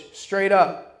bondage, straight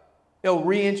up. It'll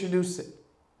reintroduce it.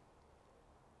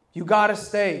 You got to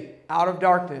stay out of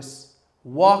darkness.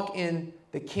 Walk in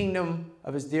the kingdom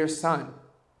of his dear son.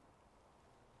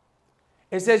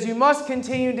 It says you must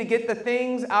continue to get the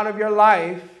things out of your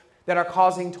life that are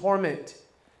causing torment.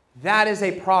 That is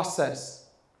a process.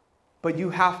 But you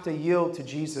have to yield to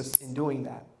Jesus in doing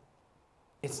that.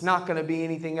 It's not going to be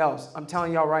anything else. I'm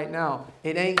telling y'all right now,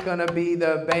 it ain't going to be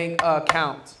the bank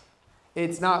account.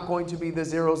 It's not going to be the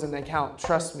zeros in the account.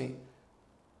 Trust me.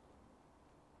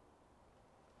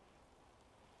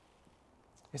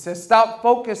 It says stop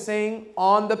focusing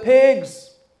on the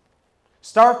pigs.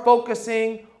 Start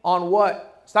focusing on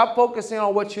what? Stop focusing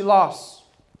on what you lost.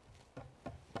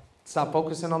 Stop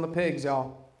focusing on the pigs,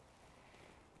 y'all.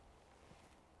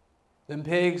 Them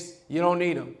pigs, you don't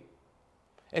need them.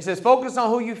 It says focus on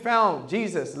who you found,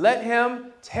 Jesus. Let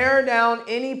him tear down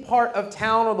any part of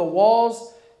town or the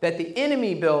walls that the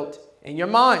enemy built in your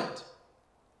mind.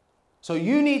 So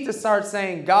you need to start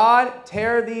saying, God,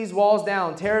 tear these walls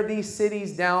down. Tear these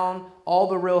cities down. All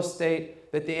the real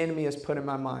estate that the enemy has put in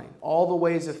my mind. All the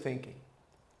ways of thinking.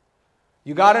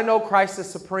 You got to know Christ is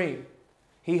supreme.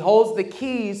 He holds the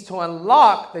keys to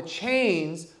unlock the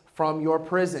chains from your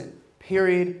prison.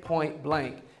 Period, point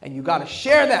blank. And you got to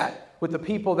share that with the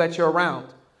people that you're around.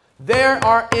 They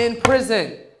are in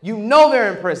prison. You know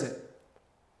they're in prison.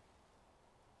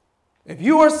 If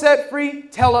you are set free,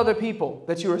 tell other people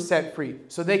that you are set free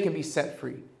so they can be set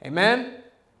free. Amen?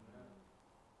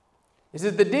 It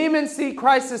says the demons see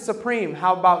Christ as supreme.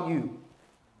 How about you?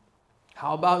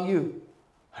 How about you?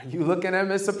 Are you looking at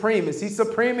him as supreme? Is he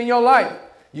supreme in your life?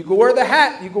 You can wear the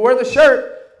hat, you can wear the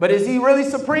shirt, but is he really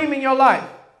supreme in your life?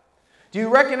 Do you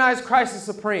recognize Christ as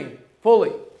supreme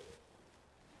fully?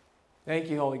 Thank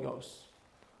you, Holy Ghost.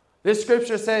 This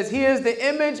scripture says, he is the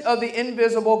image of the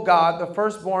invisible God, the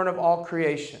firstborn of all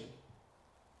creation.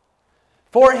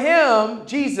 For him,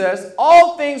 Jesus,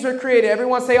 all things were created.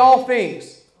 Everyone say all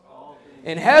things. All things.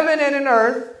 In heaven and in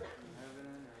earth.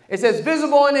 It says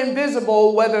visible and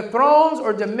invisible, whether thrones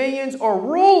or dominions or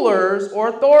rulers or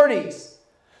authorities.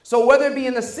 So whether it be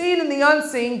in the seen and the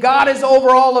unseen, God is over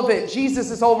all of it.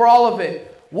 Jesus is over all of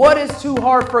it. What is too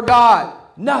hard for God?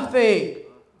 Nothing.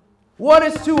 What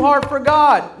is too hard for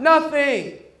God? Nothing.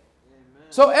 Amen.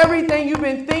 So everything you've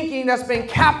been thinking that's been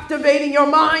captivating your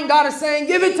mind, God is saying,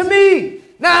 give it to me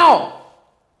now.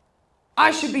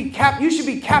 You should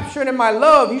be captured in my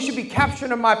love. You should be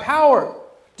captured in my power.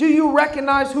 Do you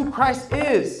recognize who Christ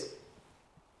is?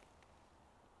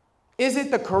 Is it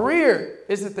the career?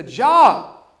 Is it the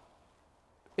job?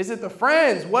 Is it the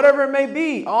friends? Whatever it may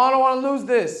be. Oh, I don't want to lose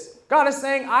this. God is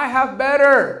saying, I have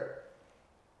better.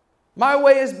 My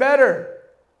way is better.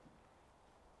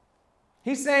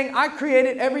 He's saying, I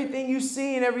created everything you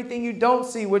see and everything you don't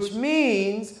see, which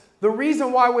means the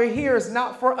reason why we're here is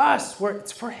not for us.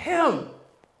 It's for him.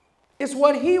 It's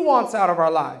what he wants out of our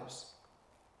lives,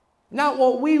 not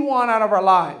what we want out of our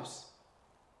lives.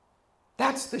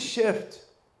 That's the shift.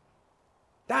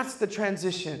 That's the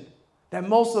transition that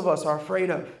most of us are afraid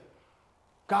of.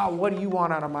 God, what do you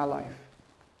want out of my life?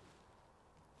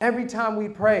 Every time we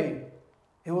prayed,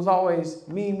 it was always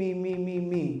me, me, me, me,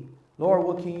 me. Lord,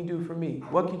 what can you do for me?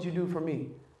 What could you do for me?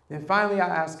 Then finally I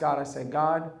asked God, I said,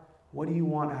 God, what do you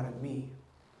want out of me?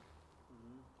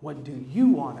 What do you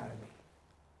want out of me?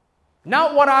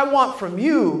 Not what I want from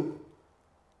you,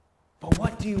 but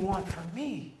what do you want from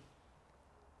me?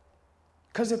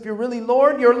 Because if you're really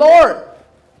Lord, you're Lord.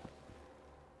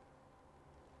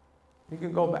 You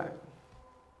can go back.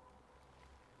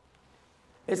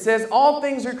 It says, all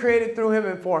things are created through him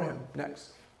and for him.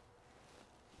 Next.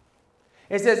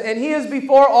 It says, and he is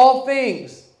before all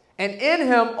things, and in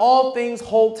him all things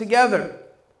hold together.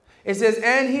 It says,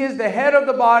 and he is the head of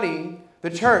the body, the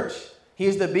church. He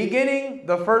is the beginning,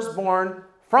 the firstborn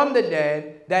from the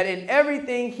dead, that in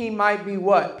everything he might be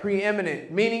what?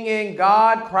 Preeminent. Meaning in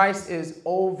God, Christ is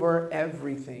over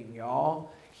everything,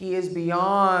 y'all. He is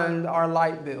beyond our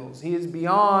light bills. He is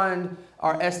beyond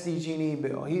our SDG&E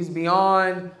bill. He's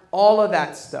beyond all of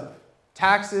that stuff.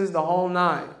 Taxes, the whole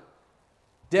nine.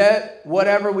 Debt,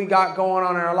 whatever we got going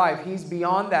on in our life. He's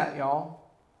beyond that, y'all.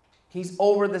 He's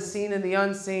over the seen and the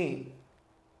unseen.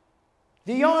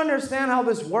 Do y'all understand how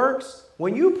this works?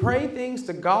 When you pray things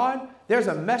to God, there's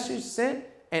a message sent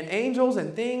and angels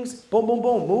and things, boom, boom,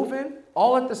 boom, moving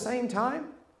all at the same time.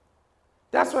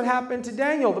 That's what happened to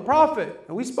Daniel, the prophet.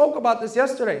 And we spoke about this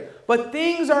yesterday. But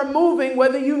things are moving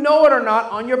whether you know it or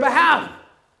not on your behalf.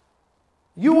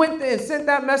 You went and sent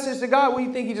that message to God. What do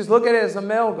you think? You just look at it as a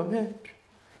mail and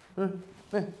go,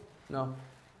 No.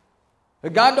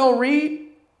 If God don't read,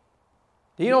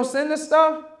 He don't send this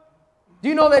stuff. Do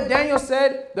you know that Daniel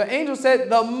said, the angel said,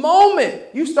 the moment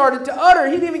you started to utter,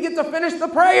 he didn't even get to finish the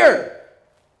prayer.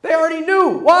 They already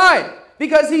knew. Why?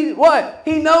 Because he, what?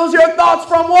 He knows your thoughts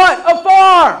from what?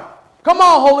 Afar. Come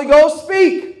on, Holy Ghost,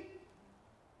 speak.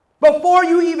 Before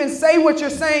you even say what you're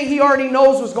saying, he already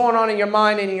knows what's going on in your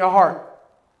mind and in your heart.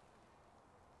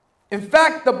 In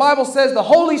fact, the Bible says the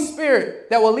Holy Spirit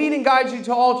that will lead and guide you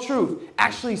to all truth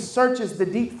actually searches the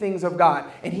deep things of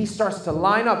God. And he starts to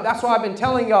line up. That's why I've been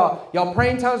telling y'all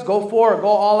pray in tongues, go forward, go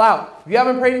all out. If you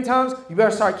haven't prayed in tongues, you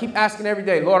better keep asking every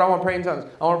day, Lord, I want to pray in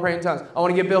tongues. I want to pray in tongues. I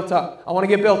want to get built up. I want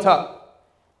to get built up.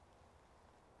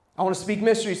 I want to speak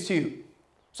mysteries to you.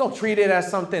 So don't treat it as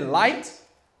something light.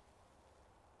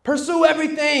 Pursue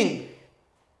everything.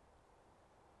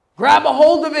 Grab a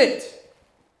hold of it.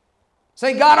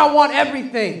 Say, God, I want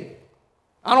everything.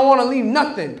 I don't want to leave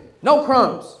nothing. No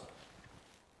crumbs.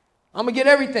 I'm going to get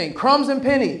everything. Crumbs and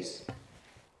pennies.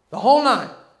 The whole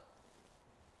nine.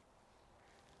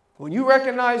 When you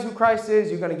recognize who Christ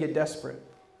is, you're going to get desperate.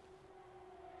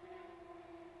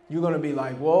 You're going to be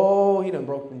like, whoa, he done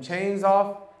broke them chains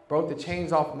off. Broke the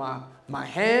chains off my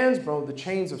hands. Broke the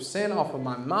chains of sin off of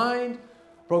my mind.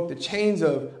 Broke the chains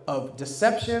of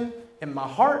deception in my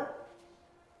heart.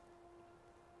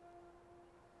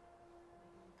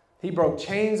 He broke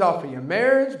chains off of your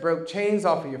marriage, broke chains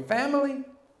off of your family.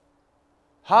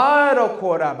 Brought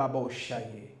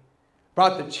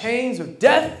the chains of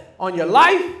death on your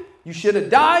life. You should have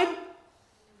died.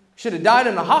 Should have died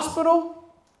in the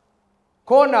hospital.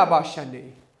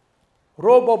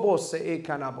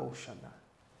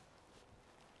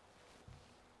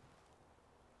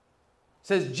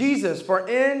 Says Jesus, for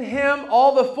in him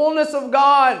all the fullness of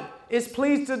God is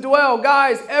pleased to dwell.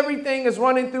 Guys, everything is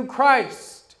running through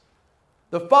Christ.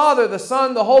 The Father, the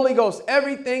Son, the Holy Ghost,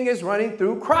 everything is running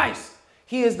through Christ.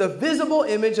 He is the visible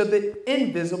image of the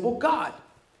invisible God.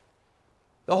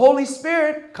 The Holy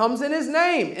Spirit comes in his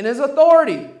name, in his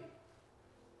authority.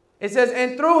 It says,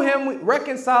 and through him we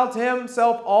reconcile to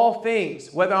himself all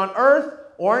things, whether on earth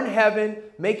or in heaven,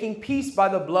 making peace by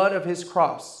the blood of his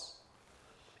cross.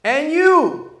 And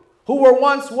you, who were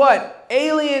once what?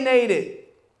 Alienated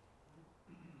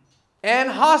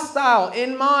and hostile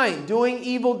in mind, doing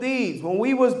evil deeds. When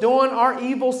we was doing our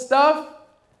evil stuff,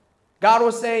 God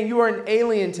was saying, you are an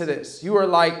alien to this. You are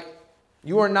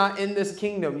not in this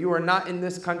kingdom. You are not in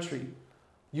this country.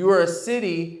 You are a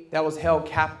city that was held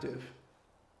captive.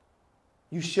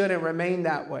 You shouldn't remain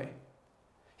that way.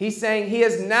 He's saying he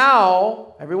is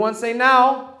now, everyone say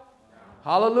now,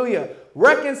 hallelujah,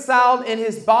 reconciled in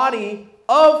his body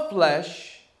of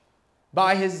flesh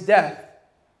by his death.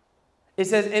 It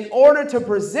says, in order to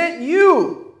present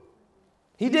you,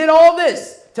 he did all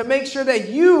this to make sure that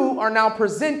you are now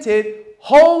presented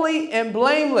holy and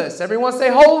blameless. Everyone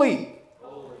say holy.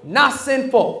 Holy. Not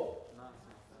sinful.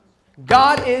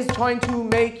 God is trying to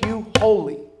make you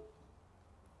holy.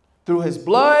 Through his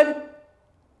blood,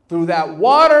 through that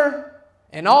water,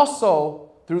 and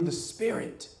also through the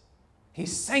Spirit.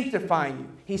 He's sanctifying you.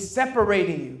 He's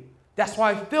separating you. That's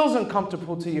why it feels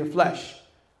uncomfortable to your flesh.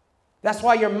 That's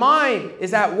why your mind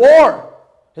is at war.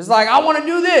 It's like, I want to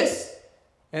do this.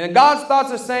 And God's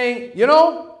thoughts are saying, you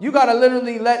know, you got to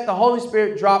literally let the Holy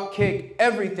Spirit drop kick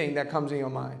everything that comes in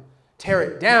your mind. Tear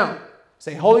it down.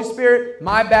 Say, Holy Spirit,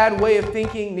 my bad way of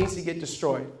thinking needs to get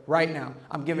destroyed right now.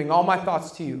 I'm giving all my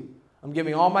thoughts to you. I'm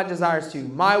giving all my desires to you.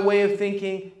 My way of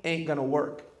thinking ain't going to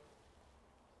work.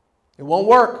 It won't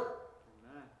work.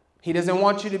 He doesn't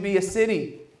want you to be a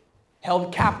city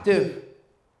held captive.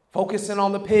 Focusing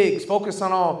on the pigs. Focus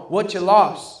on what you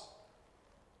lost.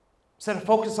 Instead of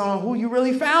focusing on who you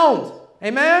really found.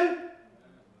 Amen?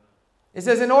 It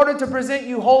says, in order to present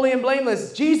you holy and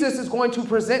blameless, Jesus is going to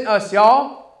present us,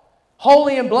 y'all,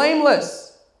 holy and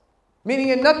blameless, meaning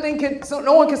that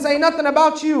no one can say nothing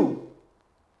about you.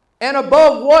 And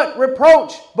above what?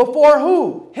 Reproach. Before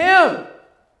who? Him.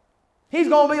 He's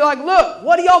going to be like, look,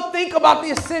 what do y'all think about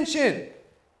the ascension?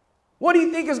 What do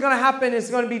you think is going to happen? It's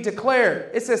going to be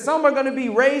declared. It says some are going to be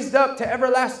raised up to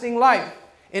everlasting life,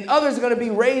 and others are going to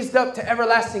be raised up to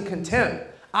everlasting contempt.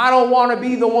 I don't want to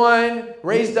be the one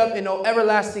raised up in no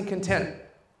everlasting contempt.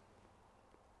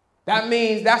 That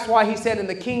means that's why he said in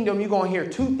the kingdom you're going to hear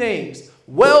two things.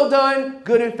 Well done,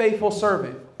 good and faithful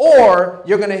servant. Or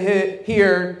you're going to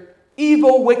hear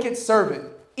evil, wicked servant.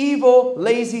 Evil,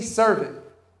 lazy servant.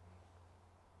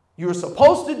 You were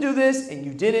supposed to do this and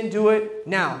you didn't do it.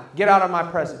 Now, get out of my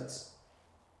presence.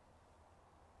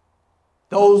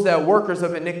 Those that are workers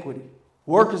of iniquity,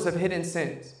 workers of hidden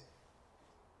sins.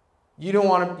 You didn't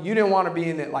want to be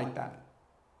in it like that.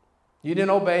 You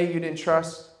didn't obey, you didn't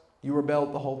trust, you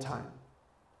rebelled the whole time.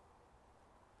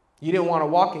 You didn't want to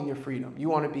walk in your freedom. You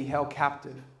want to be held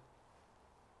captive.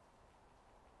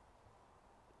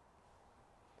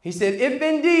 He said, if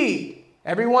indeed,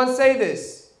 everyone say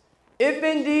this, if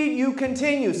indeed you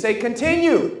continue, say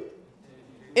continue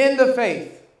in the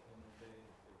faith.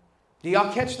 Do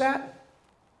y'all catch that?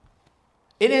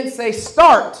 It didn't say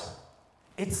start.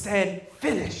 It said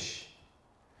finish.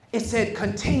 It said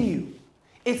continue.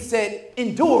 It said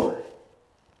endure.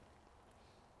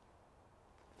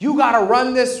 You got to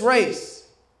run this race.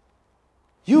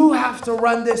 You have to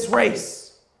run this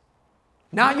race.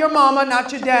 Not your mama,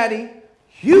 not your daddy.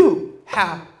 You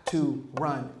have to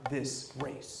run this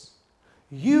race.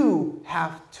 You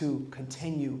have to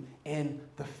continue in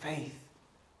the faith.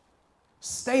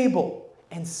 Stable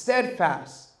and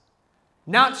steadfast.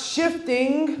 Not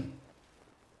shifting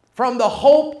from the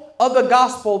hope of the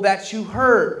gospel that you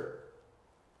heard.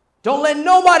 Don't let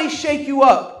nobody shake you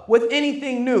up with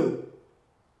anything new.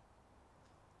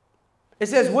 It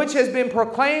says, which has been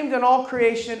proclaimed in all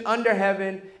creation under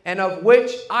heaven, and of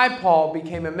which I, Paul,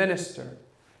 became a minister.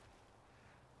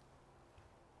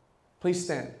 Please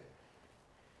stand.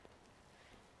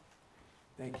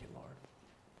 Thank you, Lord.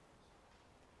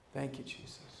 Thank you,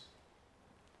 Jesus.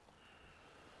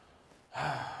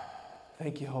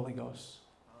 Thank you, Holy Ghost.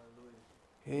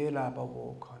 Hallelujah.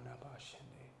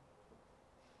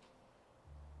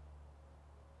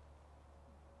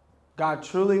 God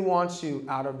truly wants you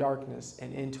out of darkness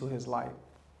and into his light.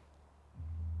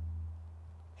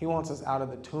 He wants us out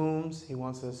of the tombs. He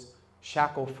wants us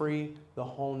shackle free, the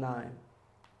whole nine.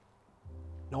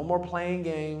 No more playing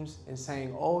games and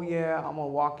saying, oh yeah, I'm going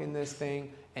to walk in this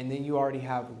thing. And then you already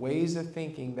have ways of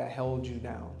thinking that held you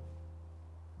down.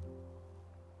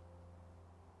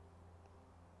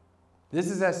 This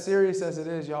is as serious as it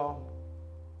is, y'all.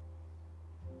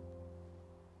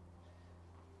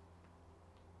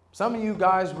 Some of you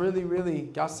guys really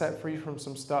got set free from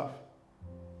some stuff.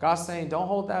 God's saying, don't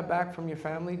hold that back from your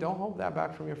family. Don't hold that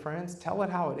back from your friends. Tell it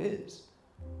how it is.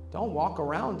 Don't walk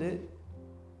around it.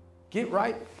 Get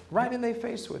right in their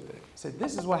face with it. Say,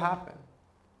 this is what happened.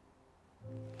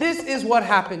 This is what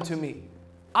happened to me.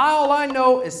 All I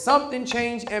know is something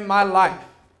changed in my life.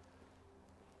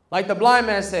 Like the blind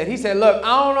man said. He said, look,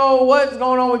 I don't know what's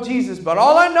going on with Jesus, but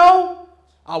all I know,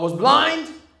 I was blind,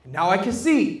 and now I can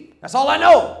see. That's all I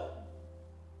know.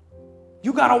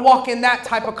 You got to walk in that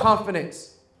type of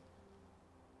confidence.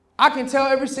 I can tell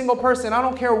every single person, I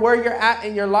don't care where you're at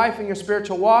in your life, in your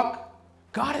spiritual walk,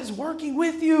 God is working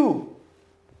with you.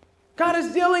 God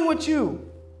is dealing with you.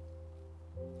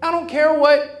 I don't care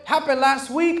what happened last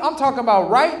week. I'm talking about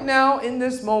right now in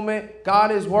this moment,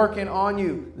 God is working on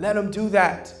you. Let him do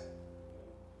that.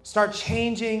 Start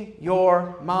changing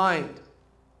your mind.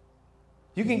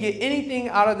 You can get anything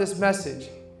out of this message.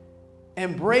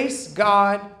 Embrace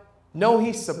God. Know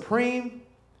he's supreme.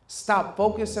 Stop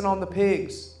focusing on the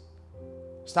pigs.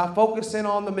 Stop focusing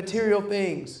on the material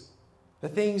things. The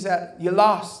things that you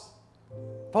lost.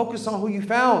 Focus on who you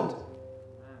found.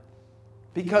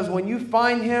 Because when you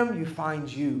find him, you find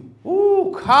you.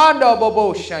 Ooh, kanda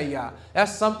bobo shaya.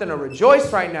 That's something to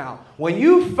rejoice right now. When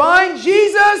you find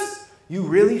Jesus, you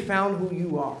really found who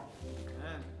you are.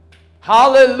 Amen.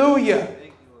 Hallelujah.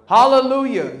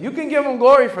 Hallelujah. You can give him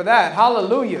glory for that.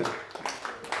 Hallelujah.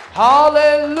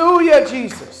 Hallelujah,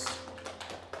 Jesus.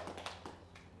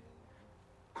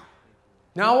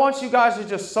 Now I want you guys to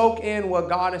just soak in what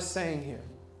God is saying here.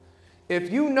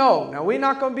 If you know, now we're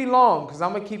not going to be long because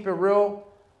I'm going to keep it real,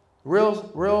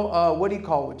 what do you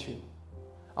call with you?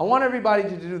 I want everybody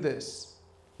to do this.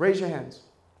 Raise your hands.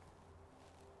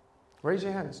 Raise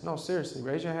your hands. No, seriously,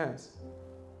 raise your hands.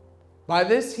 By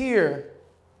this here,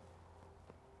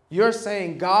 you're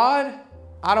saying, God,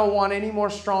 I don't want any more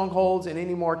strongholds and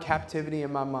any more captivity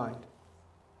in my mind.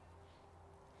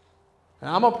 And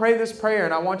I'm going to pray this prayer,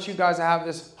 and I want you guys to have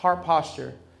this heart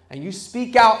posture. And you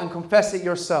speak out and confess it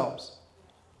yourselves.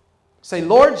 Say,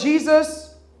 Lord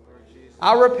Jesus,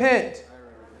 I repent.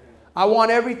 I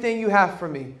want everything you have for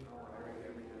me.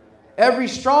 Every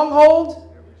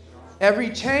stronghold,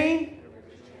 every chain,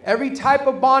 every type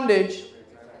of bondage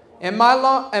in my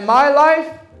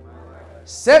life,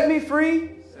 set me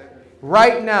free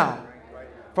right now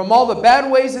from all the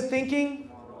bad ways of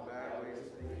thinking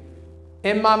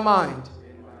in my mind.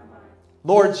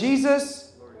 Lord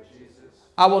Jesus,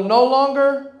 I will no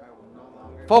longer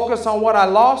focus on what I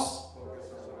lost,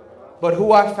 but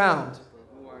who I found.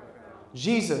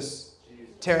 Jesus,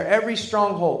 tear every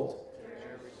stronghold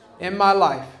in my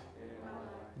life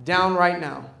down right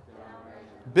now.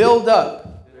 Build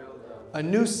up a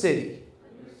new city,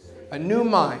 a new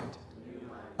mind,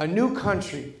 a new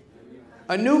country,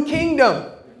 a new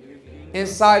kingdom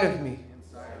inside of me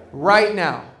right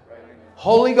now.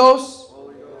 Holy Ghost,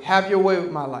 have your way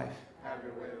with my life.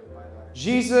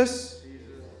 Jesus,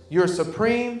 you're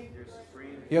supreme.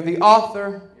 You're the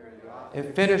author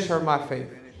and finisher of my faith.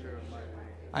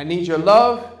 I need your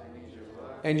love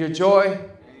and your joy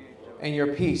and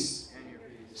your peace.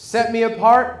 Set me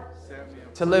apart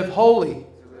to live holy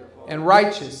and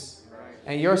righteous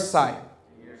in your sight,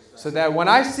 so that when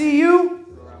I see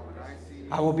you,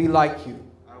 I will be like you.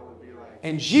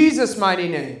 In Jesus' mighty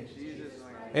name.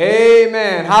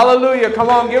 Amen. Hallelujah. Come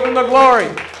on, give him the glory.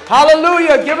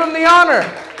 Hallelujah. Give him the honor.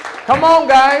 Come on,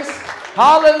 guys.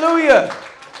 Hallelujah.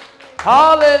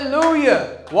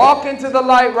 Hallelujah. Walk into the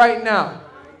light right now.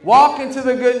 Walk into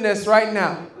the goodness right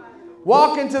now.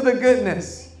 Walk into the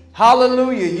goodness.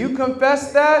 Hallelujah. You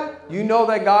confess that, you know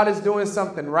that God is doing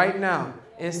something right now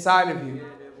inside of you.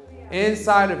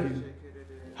 Inside of you.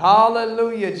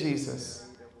 Hallelujah, Jesus.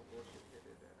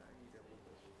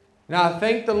 Now, I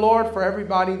thank the Lord for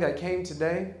everybody that came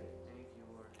today.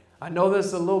 I know this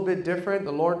is a little bit different.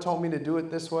 The Lord told me to do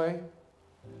it this way.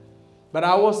 But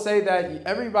I will say that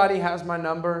everybody has my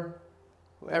number.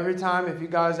 Every time, if you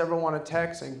guys ever want to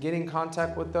text and get in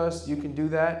contact with us, you can do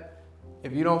that.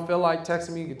 If you don't feel like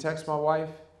texting me, you can text my wife,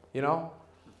 you know.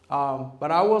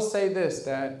 But I will say this,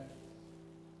 that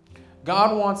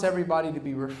God wants everybody to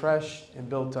be refreshed and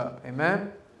built up.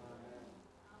 Amen?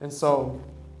 And so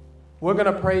we're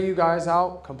going to pray you guys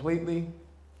out completely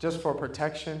just for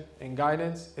protection and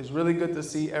guidance. It's really good to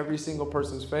see every single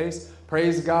person's face.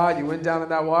 Praise God. You went down in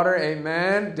that water.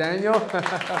 Amen. Daniel.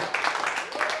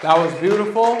 That was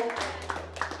beautiful.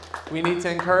 We need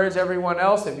to encourage everyone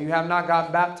else. If you have not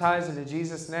gotten baptized into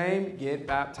Jesus' name, get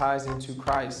baptized into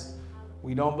Christ.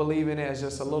 We don't believe in it as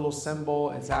just a little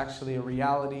symbol. It's actually a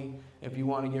reality. If you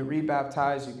want to get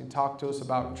rebaptized, you can talk to us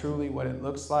about truly what it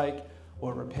looks like,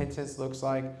 what repentance looks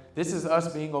like. This is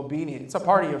us being obedient. It's a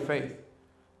part of your faith.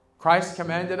 Christ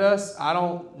commanded us. I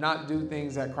don't not do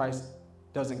things that Christ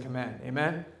doesn't command.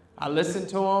 Amen? I listen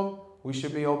to him. We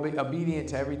should be obedient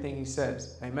to everything he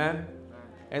says. Amen?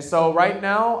 And so right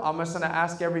now, I'm just going to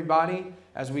ask everybody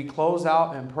as we close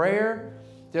out in prayer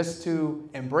just to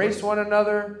embrace one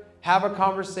another, have a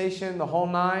conversation, the whole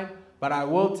nine. But I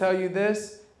will tell you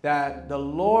this, that the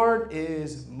Lord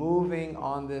is moving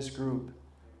on this group.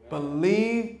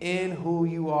 Believe in who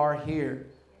you are here.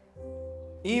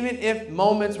 Even if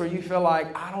moments where you feel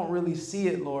like, I don't really see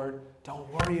it, Lord, don't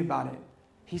worry about it.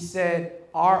 He said,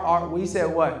 we said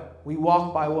what? We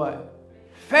walk by what?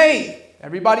 Faith.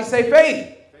 Everybody say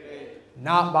faith.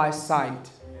 Not by sight.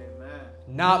 Amen.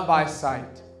 Not by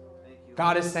sight.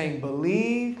 God is saying,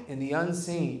 believe in the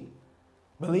unseen.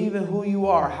 Believe in who you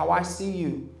are, how I see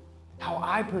you, how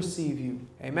I perceive you.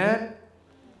 Amen?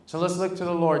 So let's look to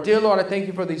the Lord. Dear Lord, I thank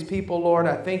you for these people, Lord.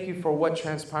 I thank you for what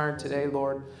transpired today,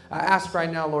 Lord. I ask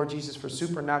right now, Lord Jesus, for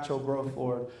supernatural growth,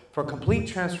 Lord, for complete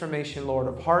transformation, Lord,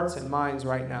 of hearts and minds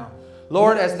right now.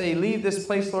 Lord, as they leave this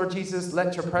place, Lord Jesus,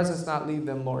 let your presence not leave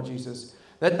them, Lord Jesus.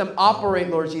 Let them operate,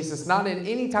 Lord Jesus, not in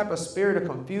any type of spirit of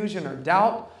confusion or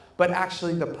doubt, but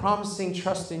actually the promising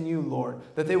trust in you, Lord,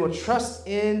 that they will trust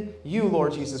in you,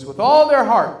 Lord Jesus, with all their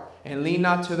heart and lean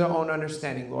not to their own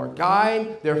understanding, Lord.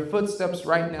 Guide their footsteps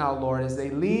right now, Lord, as they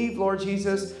leave, Lord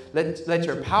Jesus. Let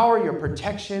your power, your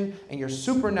protection, and your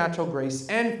supernatural grace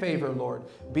and favor, Lord,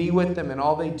 be with them in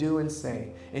all they do and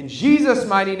say. In Jesus'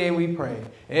 mighty name we pray.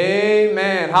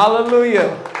 Amen.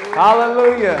 Hallelujah.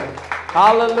 Hallelujah.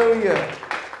 Hallelujah.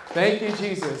 Thank you,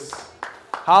 Jesus.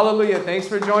 Hallelujah. Thanks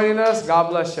for joining us. God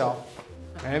bless y'all.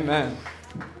 Amen.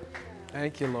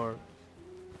 Thank you, Lord.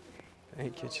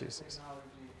 Thank you, Jesus.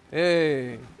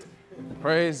 Hey,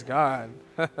 praise God.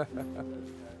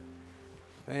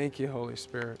 Thank you, Holy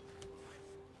Spirit.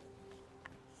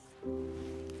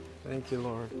 Thank you,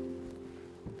 Lord.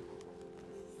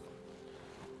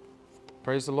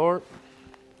 Praise the Lord.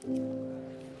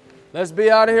 Let's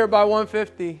be out of here by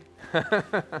 1:50.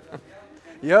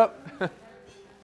 Yep.